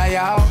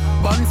 yow.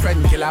 Bun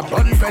friend killer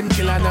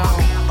now.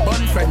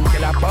 Bun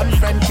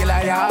friend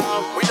killer, yow.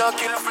 We don't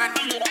kill friend.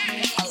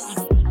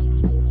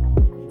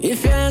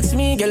 If you ask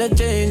me, girl, a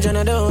change and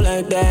I don't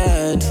like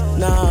that.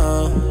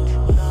 No,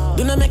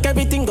 do not make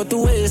everything go to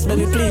waste,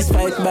 baby. Please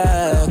fight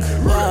back.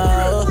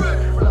 Wow.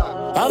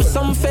 Have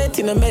some faith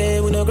in a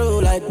man, we no grow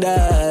like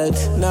that.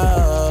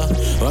 No,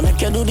 but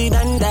make you do the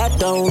done that.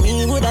 Don't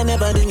me would I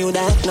never do you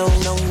that. No.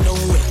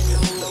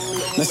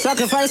 No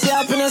sacrifice your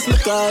happiness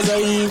because of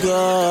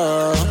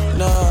ego.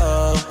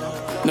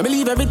 No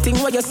believe everything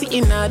what you see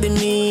in the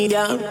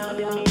media.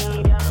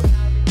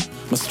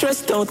 I'm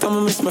stressed out,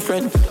 I'm miss my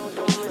friend.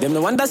 Them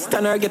no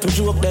understand or get to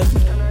joke them.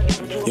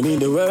 You mean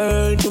the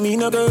world to me,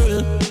 no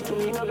girl.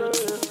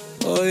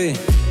 Oi,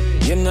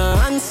 you no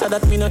answer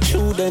that me not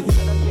true then.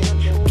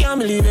 Can't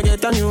believe you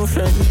get a new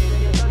friend.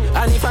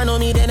 And if I know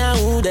me then I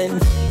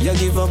wouldn't. You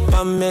give up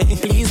on me.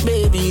 Please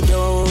baby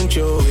don't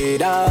throw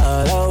it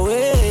all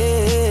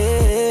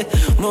away.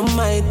 My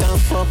might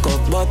have fuck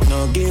up but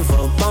no give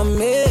up on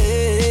me.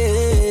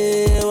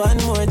 One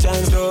more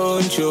chance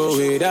don't throw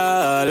it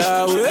all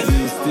away.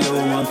 You still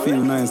want to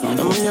feel nice and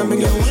I'm gonna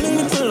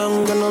get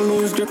long gonna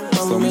lose grip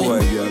on some me. boy,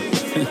 yeah.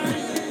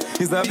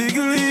 It's a big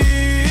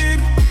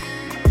league.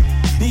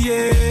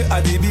 Yeah,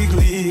 at the big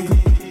league.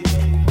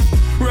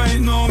 Right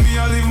now, me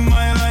I live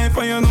my life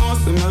and you know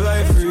see my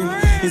life real.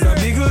 It's a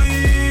big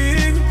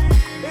league.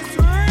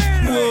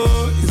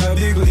 Whoa, it's a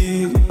big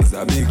league. It's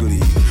a big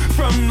league.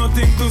 From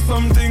nothing to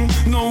something,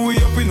 now we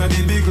up in the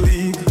big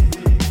league.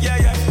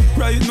 Yeah.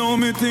 Right now,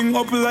 me thing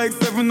up like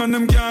 7 on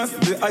them cars,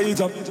 the eye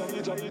job.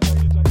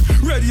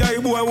 Ready eye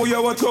boy, who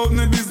you watch out in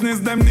the business,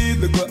 them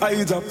need the good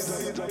eye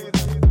jobs.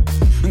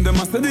 And them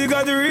must they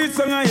got the reach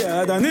on a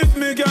yard, and if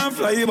me can't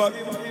fly back.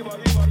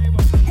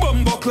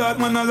 Bumbo clock,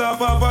 man, I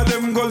laugh off of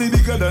them gully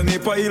bigger than a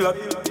pilot.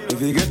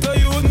 If you get to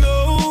you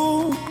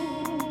know,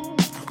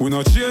 we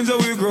not change how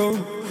we grow.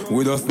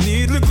 We just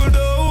need little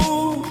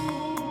dough.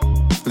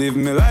 Live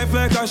me life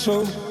like a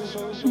show.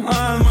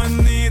 All man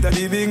need a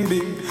the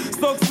big.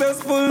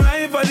 Successful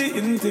life are the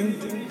in thing.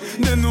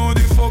 They know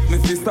the fuck me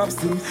fi stop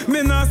sing.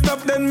 Me not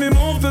stop then me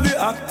move to the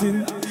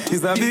acting.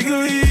 It's a big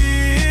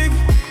league.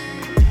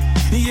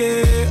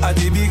 Yeah, at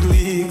the big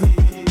league.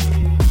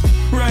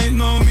 Right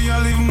now, me I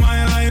live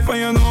my life and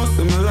you know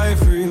see my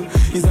life real.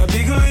 It's a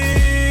big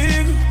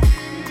league.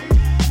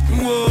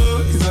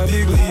 Whoa, it's a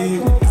big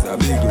league. It's a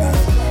big league.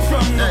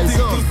 From nothing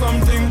to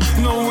something,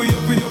 now we up.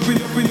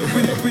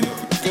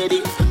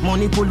 Steady.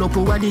 Money pull up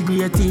over the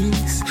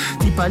greatest.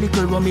 Tip a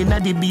little rum inna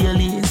the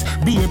Baileys.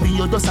 Baby,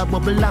 you just a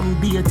bubble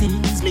and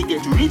beaties. Me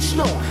get rich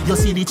now, you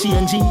see the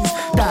changes.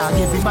 Dog,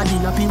 everybody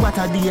happy, what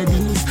a day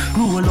this.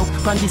 Roll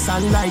up on the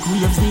sun like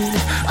waves did.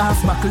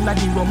 Half buckle of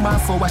the rum,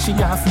 half for washing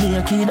half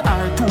naked.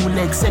 Our 2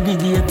 legs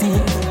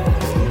segregated.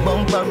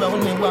 Bump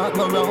around me, walk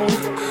around.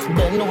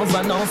 Bend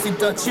over now, if you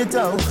touch it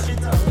out.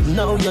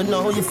 Now you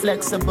know you're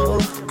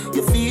flexible.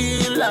 You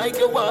feel like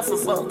you want to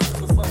fuck.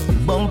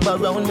 Bump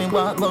around me,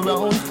 walk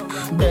around.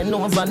 Bend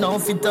over now,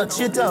 if you touch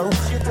it out.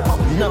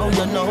 Now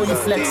you know you're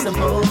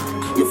flexible.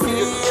 You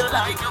feel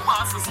like you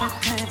want to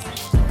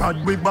fuck.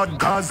 Pad we bad,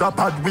 Gaza,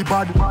 pad we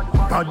bad.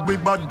 Pad we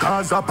bad,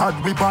 Gaza,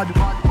 pad we bad.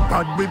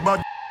 Pad we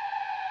bad.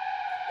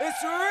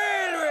 It's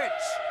real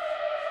rich.